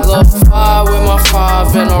fine. Low 5 with my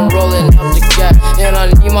 5, and I'm rolling up the gap. And I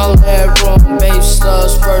need my leg room, babe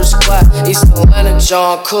studs, first class. East Atlanta,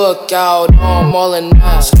 John Cookout, I'm all in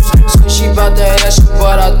that. She bout that ass,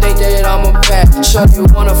 but I think that I'm a bad. Shorty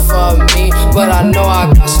wanna fuck me, but I know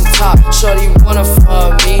I got some top. Shorty wanna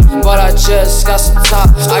fuck me, but I just got some top.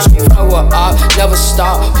 I can't fuck with I never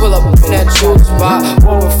stop. Pull up in that juice spot,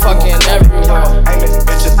 we're fucking everywhere.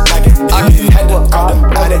 I had to call the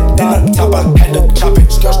addict, then the top, I had to chop it.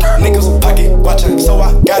 Niggas pocket watching, so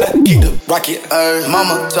I gotta keep the rocket.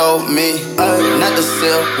 Mama told me not to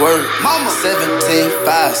sell word. Mama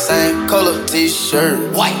 17.5, same color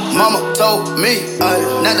t-shirt. White. Mama told me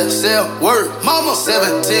not to sell word. Mama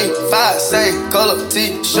 17.5, same color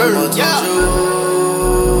t-shirt.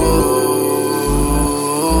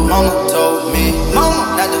 Mama told me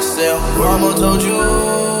not to sell word. Mama told you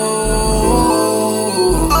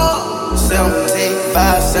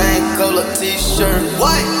 17.5, same color t-shirt.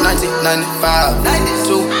 White. 1995,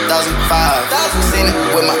 2005. Seen it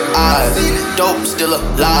with my eyes. Dope still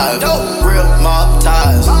alive. Real mob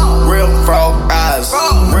ties. Real frog eyes.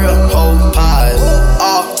 Real whole pies.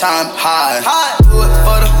 All time high. Do it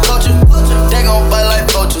for the culture. They gon' fight like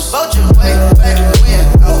vultures. Way back when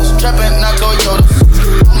I was trapping, not Toyotas.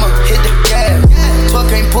 I'ma hit the gas. 12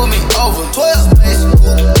 can't pull me over. 12 space.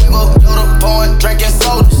 Yoda pouring, drinking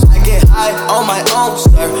sodas. I get high on my own,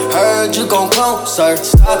 sir. Heard you gon' clone, sir.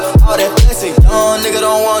 Stop all that blessing. Young nigga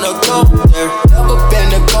don't wanna go there. Never been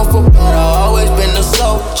the gopher, but I always been the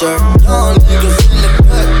soldier. Young niggas in the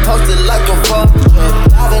cut, posted like a vulture.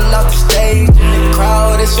 Driving off the stage, in the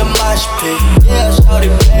crowd, it's a mosh pit. Yeah, shorty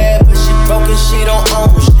bad, but she broken, she don't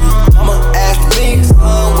own shit. Mama asked me,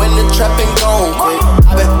 son, when the trapping gon' quit.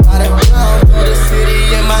 I been riding around through the city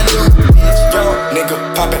in my new bitch. Young nigga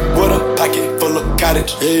poppin' with a pocket full of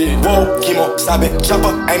cottage. Yeah. Whoa, chemo, stop it,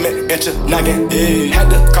 chopper, aimin' at your noggin. Yeah. Had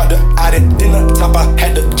to call the addict, then the top, I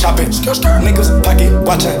had to chop it. Niggas pocket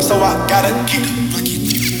watchin', so I gotta keep it.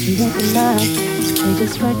 They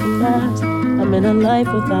just recognize I'm in a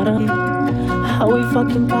life without a. How we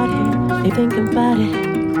fucking got here, they thinking about it.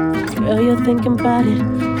 Girl, you're thinking about it,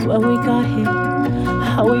 what we got here.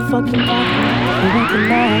 How we fucking got here, they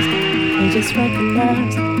recognize. They just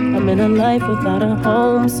recognize I'm in a life without a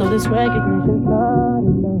home, so this recognition's not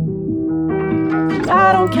enough.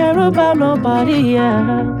 I don't care about nobody, yeah.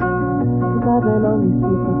 'Cause I've been on these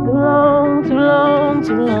streets for too long, too long,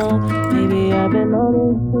 too long. Baby, I've been on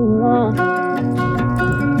this too long.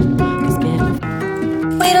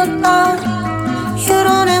 Wait up, you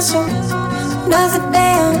don't answer. Another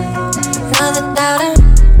day, another doubter.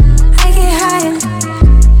 I get higher,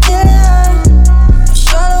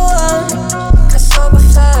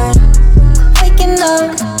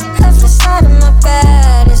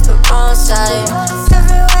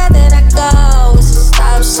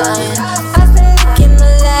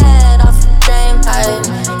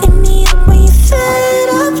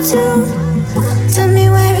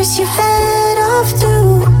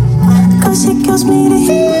 kills me to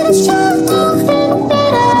hear the show.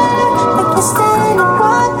 I can't stand the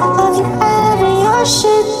one of you having your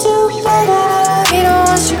shit together. He don't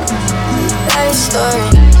want you, life story.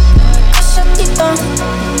 Push up the gun,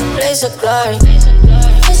 blaze of glory.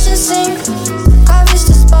 Mission sink, garbage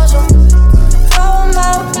disposal. Throw 'em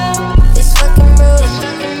out, it's fucking brutal.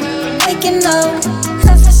 Waking up,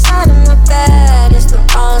 every side of my bed is the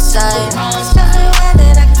wrong side. Everywhere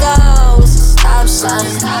that I go is a stop sign.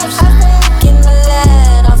 I've been looking the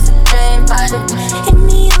lead off the drain pipe. Hit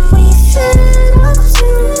me up when you head off to.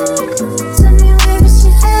 Tell me where is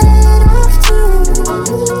your head off to?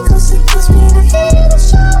 Cause it kills me to hear the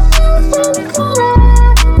show.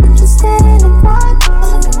 I can stand it, one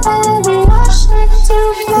every ocean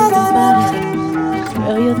together.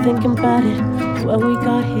 Girl, you're thinking about it. What we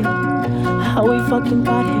got here, how we fucking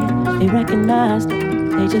got here. They recognized,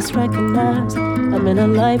 they just recognized. I'm in a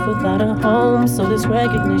life without a home, so this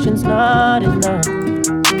recognition's not enough.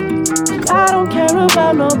 I don't care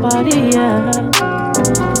about nobody else,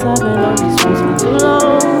 'cause I've been on these streets for too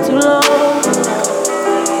long, too long.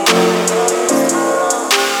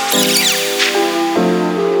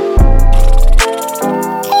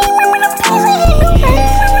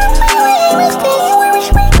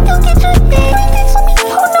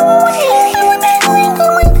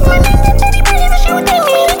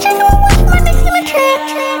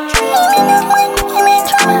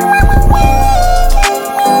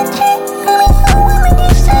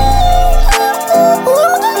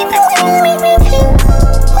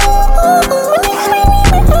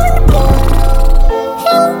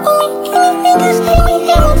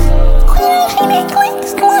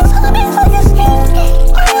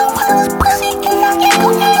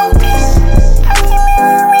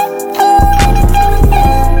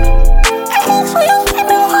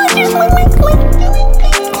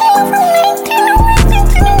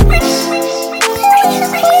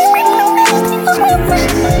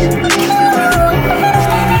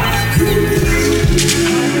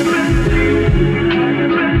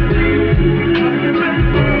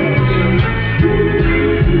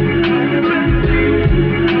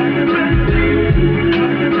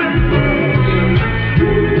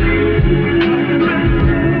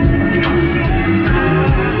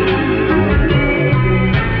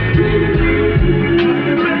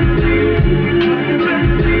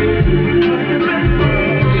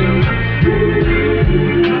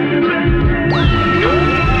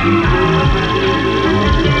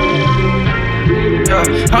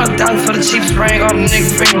 $100 for the cheapest ring on the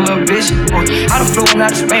nigga finger, little bitch. I done flew one out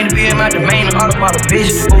to Spain to be in my domain, an automotive bitch.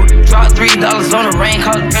 Dropped $3 on the rain,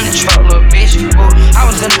 cause it been the truck, little bitch. I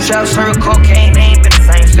was in the trap, serving cocaine, they ain't been the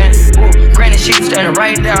same since. Granny, she was standing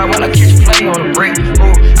right there while I catch play on the brick.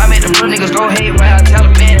 I made them little niggas go hey while I tell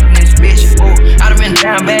a man in this bitch. I done been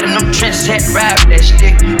down bad in them trenches, had to ride with that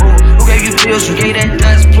stick. Who gave you pills? Who gave that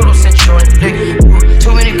dust? Pluto sent you on the dick.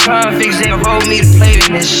 Too many convicts, they enrolled me to play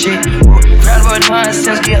in this shit. Proud of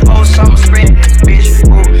nonsense, get old, summer spreading this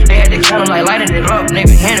bitch. They had the counter like lighting it up,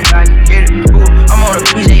 nigga, hand if I can get it. I'm on a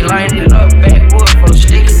PJ lighting it up, backwood full of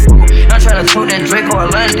stickers. I'm tryna tote that Drake or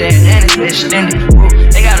London, and it's extended.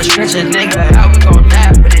 They gotta stretch a nigga, how we gon'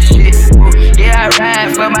 die for this shit? Yeah, I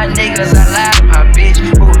ride for my niggas, I lie to my bitch.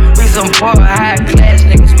 We some poor, high class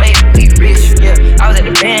niggas, made we rich. Yeah, I was at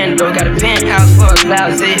the band though, got a penthouse for a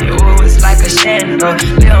closet. It's like a shadow,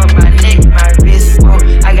 live on my neck, my wrist.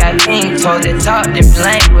 I got pink toes that talk different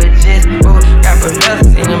languages. Got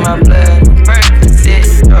promethazine in my blood, Percocet.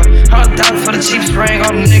 $100 for the cheapest ring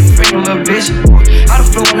on the nigga finger, little bitch. I done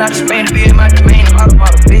flew one out to Spain to be in my domain, an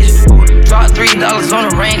automotive bitch. Dropped $3 on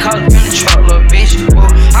the rain, cause it been the truck, little bitch.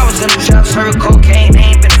 I was in the trap, serving cocaine,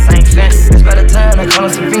 they ain't been the same since. It's by the time I call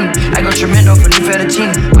it Savina. I go tremendo for new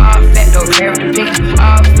fettuccine. All fat though, carry the pink.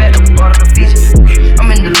 All fat though, bought on the beach. I'm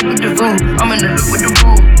in the loop with the voo, I'm in the loop with the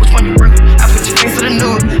woo. Which one you work? I put your face on the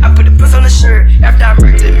nude, I put the piss on the shirt. After I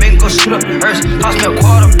murked it, make me go shoot up the hearse. Cost me a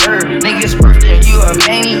quarter bird, nigga's birthday, you a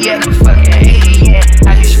maniac, a fucking alien.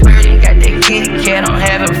 I just splurging, got that kitty cat, I'm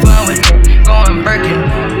having fun with it, going Birkin.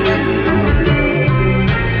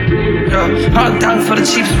 $100 for the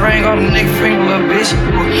cheapest ring on the nigga finger, little bitch.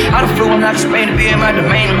 I done flew one out to Spain to be in my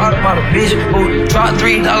domain, an automotive bitch. Dropped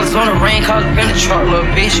 $3 on the rain, cause it been the truck, little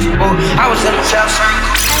bitch. I was in the trap circle.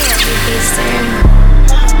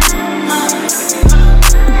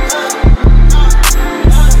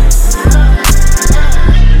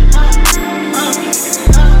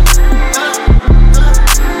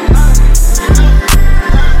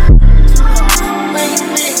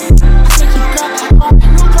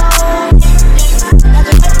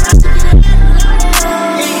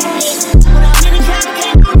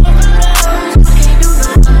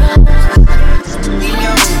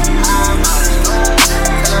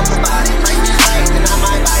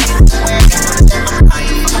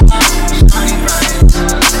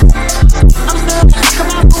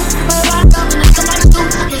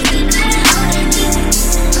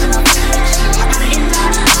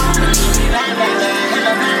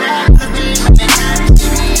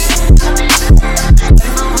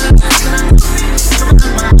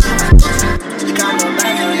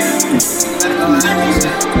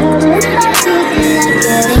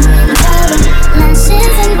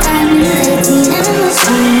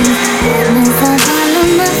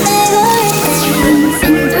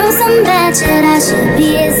 should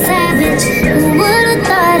be a savage. Who would've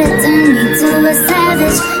thought it turned me to a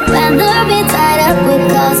savage? Rather be tied up with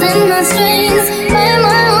calls and my strings. Write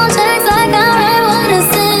my own checks like I write what I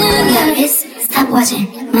sing. Your wrist, stop watching.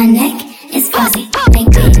 My neck is fuzzy. Make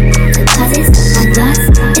big deposits. My gloss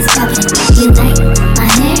is popping. You like my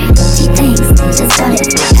hair? She thinks just bought it.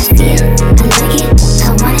 I see it, I like it,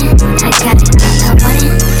 I want it, I got it. I want it,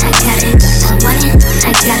 I got it. I want it,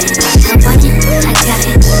 I got it. I want it, I got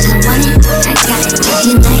it. I want it, I got it.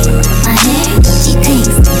 You like my hair? She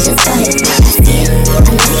thinks just bought it. I see it, I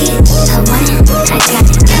like it, I want it, I got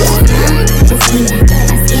it. It's gleaming,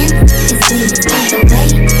 my skin is gleaming. The way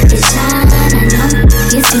it shine, I know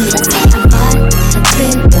you see it. I'm hard, a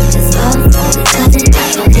crib, just falls, because it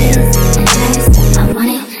is and hers. I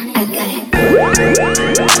want it, I got it.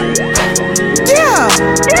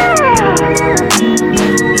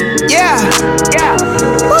 Yeah.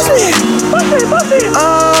 Boss me.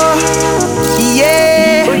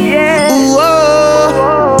 Yeah. Ooh,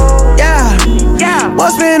 oh. Yeah.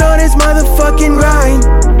 Boss been on his motherfucking grind.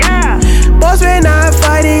 Boss been not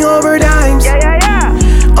fighting over dimes.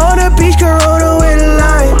 On the beach, Corona with a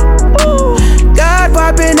lime. God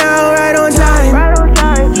popping out right on time.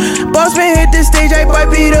 Boss been hit the stage, I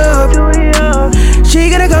pipe it up. She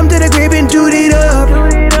gonna come to the crib and do it up.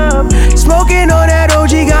 Smoking on that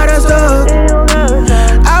OG, got us stuck.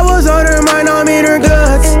 I was on her mind, I'm in her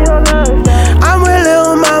guts. I'm with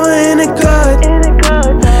little mama in the cut.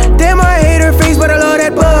 Damn, I hate her face, but I love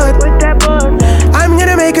that butt. I'm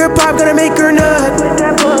gonna make her pop, gonna make her nut.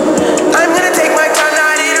 I'm gonna take my time,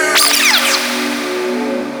 not eat her.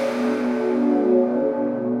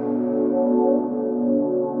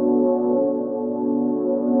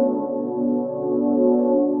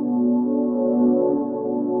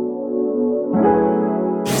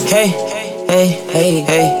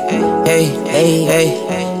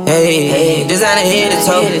 Hey, designer head to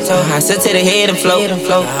toe. I sit to the head and flow.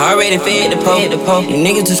 I already fed the pole. You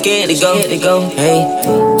niggas too scared to go. Hey.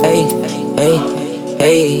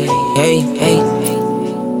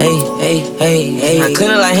 I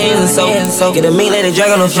couldn't like hands and so. Get a meat, let it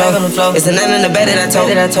drag on the floor. It's a nine in the bed that I told.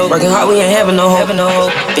 Working hard, we ain't having no hope.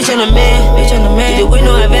 Bitch on the man. Get it with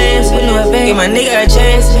no advance. Give my nigga a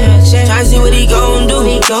chance. Tryna see what he gon' do.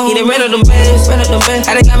 He done ran up them bands. I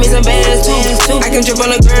done got me some bands too. I can trip on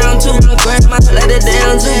the ground too. My let it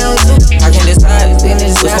down too. I can't decide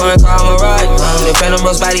which one car I'ma ride. The phantom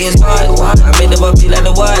bros body is hard. I made the bumpy like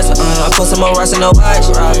the watch. I put some more rocks in the watch.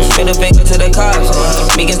 Middle finger to the cops.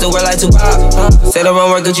 Me against the world like Tupac. Say the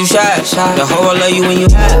wrong word, get you shot. The whole world love you when you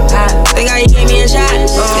hot. Think how you gave me a shot.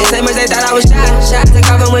 They say much they thought I was shot. Took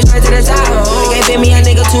off and went straight to the top. They can't fit me, a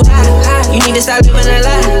nigga too high. You need to stop living a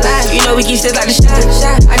lie. You know we keep shit like the shot.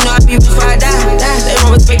 I know I be before I die. They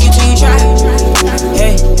won't respect you till you try.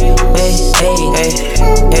 Hey.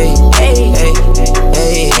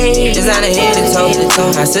 Designer head to toe.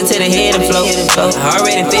 I sit to the head and flow. I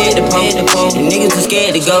already fed the pole. You niggas too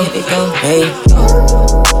scared to go. Hey.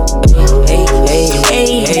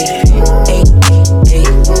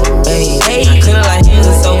 I couldn't like hands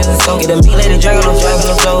and so. Get a meat, let it drag on the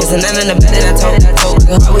floor. It's a nine in the bed that I told.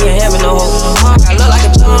 We ain't having no hope. I look like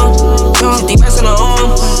a drum. 50 rest on the arm.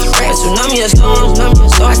 A tsunami or storm.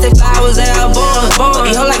 I stay fly, I was airborne.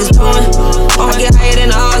 He hold like it's porn. I get higher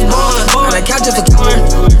than the Osborne. On the couch just a torn.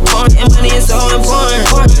 And money is so important.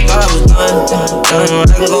 Thought I was done. I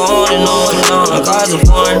can go on and on. My cars are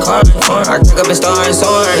foreign. I pick up and start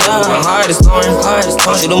soaring. My heart is torn.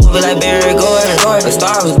 Shoot a movie like Barry Gordon. A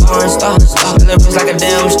star was born. And it feels like a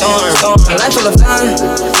damn storm. My life full of fun.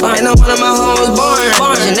 And I'm one of my hoes born.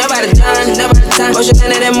 She never had a time. Motion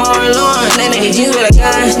than that Marlon Lauren. Then they jeans with a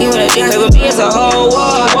gun. Play with me, it's a whole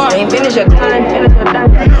war. Ain't finish your time.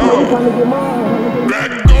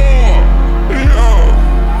 Back door, yo.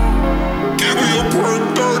 Give me a perk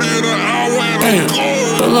 30 in an hour and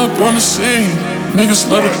pull up on the scene, niggas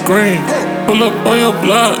love the green. Pull up on your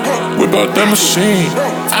block, whip out that machine.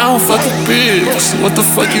 I don't fuck with bitch, what the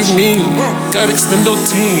fuck you mean? Got extendo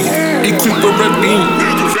team, equip a red beam.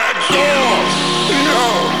 Back door, yo.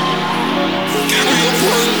 Give me a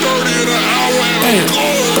perk 30 in an hour and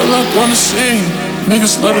pull up on the scene,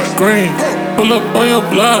 niggas love the green. Pull up on your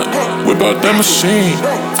block, whip out that machine.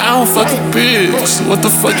 I don't fuck with bitch, what the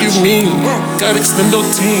fuck you mean? Got extendo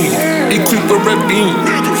team, equip a red beam.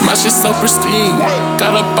 My shit so pristine.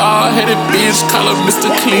 Got a bald-headed bitch, call her Mr.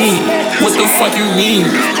 Clean. What the fuck you mean?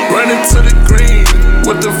 Running to the green.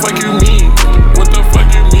 What the fuck you mean? What the fuck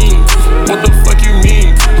you mean? What the fuck you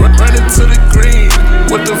mean? Running to the green.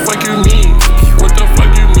 What the fuck you mean? What the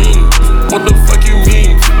fuck you mean? What the fuck you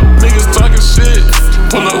mean? Niggas talking shit.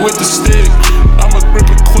 Pull up with the stick. I'ma grip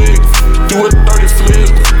it quick. Do it 30.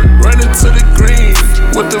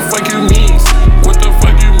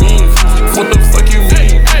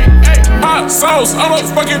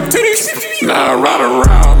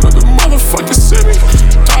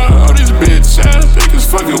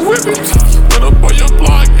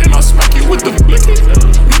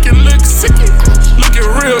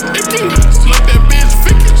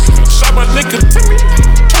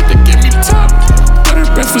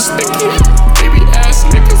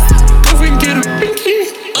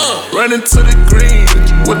 Running to the green.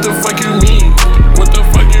 What the fuck you mean? What the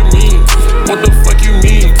fuck you mean? What the fuck you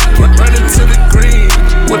mean? Running to the green.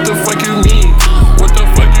 What the fuck you mean? What the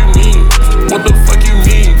fuck you mean? What the fuck you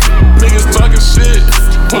mean? Niggas talking shit.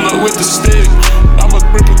 Pull up with the stick. I'ma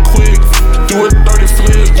grip it quick. Do a 30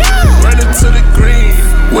 flip. Running to the green.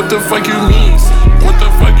 What the fuck you mean? What the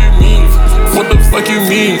fuck you mean? What the fuck you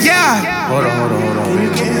mean? Yeah. Hold on.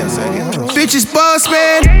 Bitches boss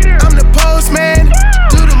man. I'm the postman.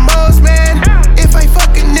 Do the most man. If I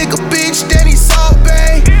fuck a nigga bitch, then he's Salt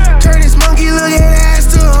Bay. Turn his monkey looking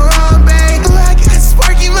ass to a Harambe. Ooh, I got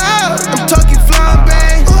Sparky mouth. I'm talking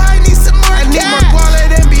flambe. Ooh, I need some more. I need more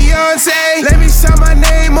wallet than Beyonce. Let me sign my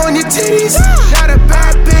name on your titties. Not a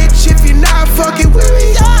bad bitch if you're not fucking with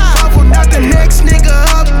me. Bubble, not the next nigga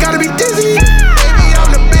up. Gotta be dizzy. Baby,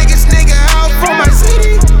 I'm the biggest nigga out from my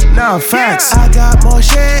city. Nah, facts. I got more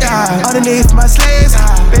shit underneath my slaves.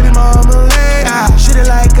 Baby mama laid. Shit it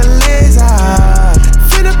like a laser.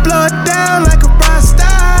 Finna blow it down like a rock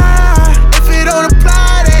star. If it don't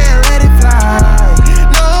apply, then let it fly.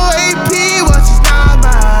 No AP, what's his not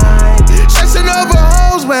mine? Stressing over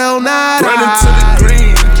hoes, well, not Running to the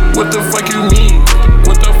green. What the fuck you mean?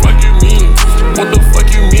 What the fuck you mean? What the fuck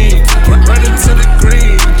you mean? Running to the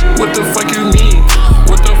green. What the fuck you mean?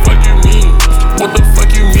 What the fuck you mean? What the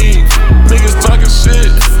fuck you mean? Niggas talking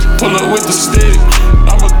shit. Pull up with the stick.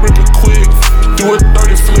 I'ma grip it quick. Do a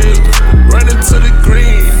 30 flip. Running to the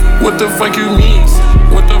green. What the fuck you mean?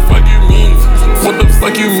 What the fuck you mean? What the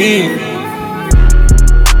fuck you mean?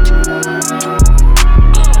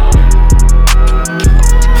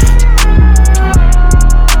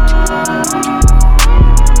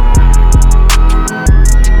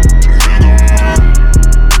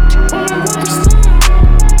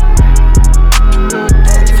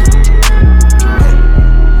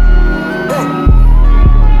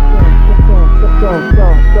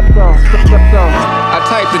 I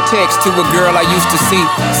typed a text to a girl I used to see,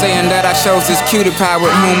 saying that I chose this cutie pie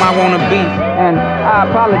with whom I wanna be. And I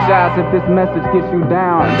apologize if this message gets you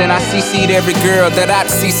down. Then I CC'd every girl that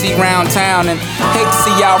I'd CC round town. And hate to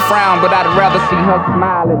see y'all frown, but I'd rather see her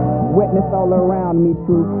smiling. Wetness all around me,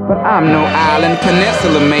 true, but I'm no island,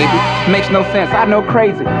 peninsula maybe. Makes no sense, I know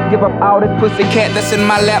crazy. Give up all this pussy cat that's in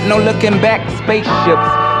my lap, no looking back. Spaceships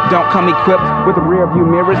don't come equipped with rear view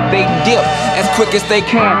mirrors, they dip as quick as they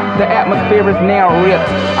can. The atmosphere is now ripped.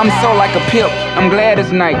 I'm so like a pimp, I'm glad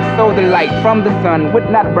it's night. So the light from the sun would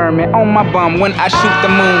not burn me on my bum when I shoot the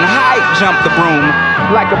moon. High jump the broom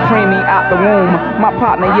like a preemie out the womb. My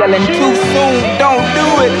partner yelling too soon, don't do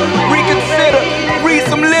it. Reconsider, read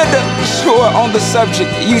some litter. Sure on the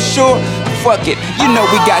subject, you sure? Fuck it, you know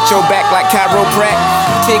we got your back like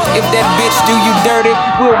chiropractic. If that bitch do you dirty,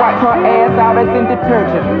 we'll wipe her ass out as in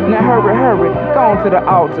detergent. Now hurry, go on to the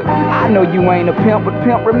altar. I know you ain't a pimp, but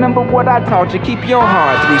pimp, remember what I taught you. Keep your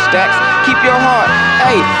heart, 3 stacks. Keep your heart,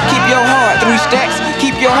 hey, keep your heart, 3 stacks.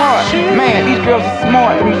 Keep your heart, man, these girls are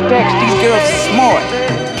smart. 3 stacks, these girls are smart.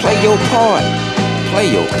 Play your part. Play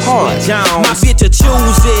your part. My bitch a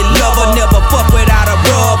choosy lover, never fuck without a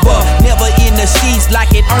rubber. Never in the sheets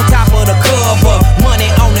like it on top of the cover. Money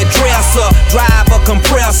on the dresser, drive a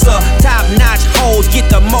compressor. Top notch hoes get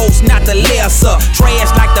the most, not the lesser.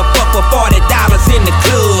 Trash like the fuck for $40 in the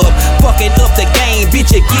club. Fucking up the game,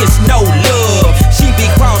 bitch, it gets no love. She be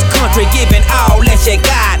cross country, giving all that she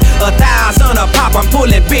got. 1,000 a pop, I'm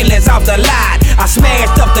pulling Bentleys off the lot. I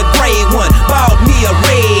smashed up the gray one, bought me a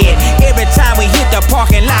red. Every time we hit the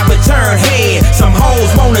parking lot, we turn head. Some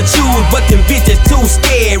hoes wanna choose, but them bitches too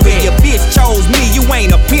scary. Your bitch chose me, you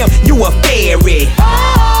ain't a pimp, you a fairy.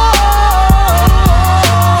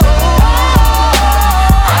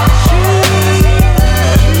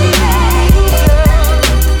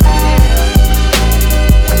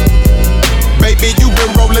 Baby, you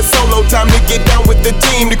been rolling solo, time to get down with the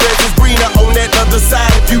team. The grass is greener on that other side,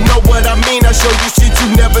 if you know what I mean. I show you shit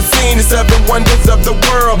you never seen, the 7 wonders of the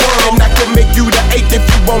world. And I can make you the 8th if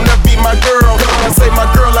you wanna be my girl. I say my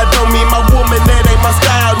girl, I don't mean my woman, that ain't my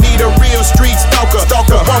style. Need a real street stalker,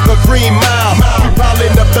 walk a green mile. We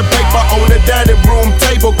piling up the paper on the dining room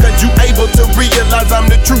table, cause you able to realize I'm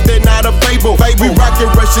the truth and not a fable. We rockin'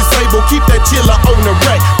 Russian sable, keep that chiller on the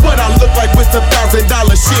rack. What I look like with some $1,000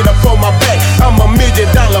 shit up on my back. I'm a $1 million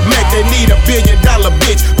Mac, they need a $1 billion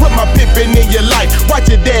bitch. Put my pimpin' in your life, watch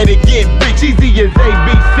your daddy get rich. Easy as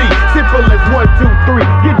ABC, simple as 1, 2, 3.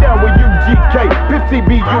 Get down with UGK, Pimp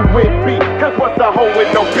CBU with B. Cause what's a hoe with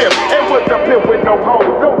no pimp, and what's a pimp with no hoe?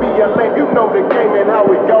 Don't be a lame, you know the game and how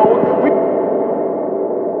it goes. We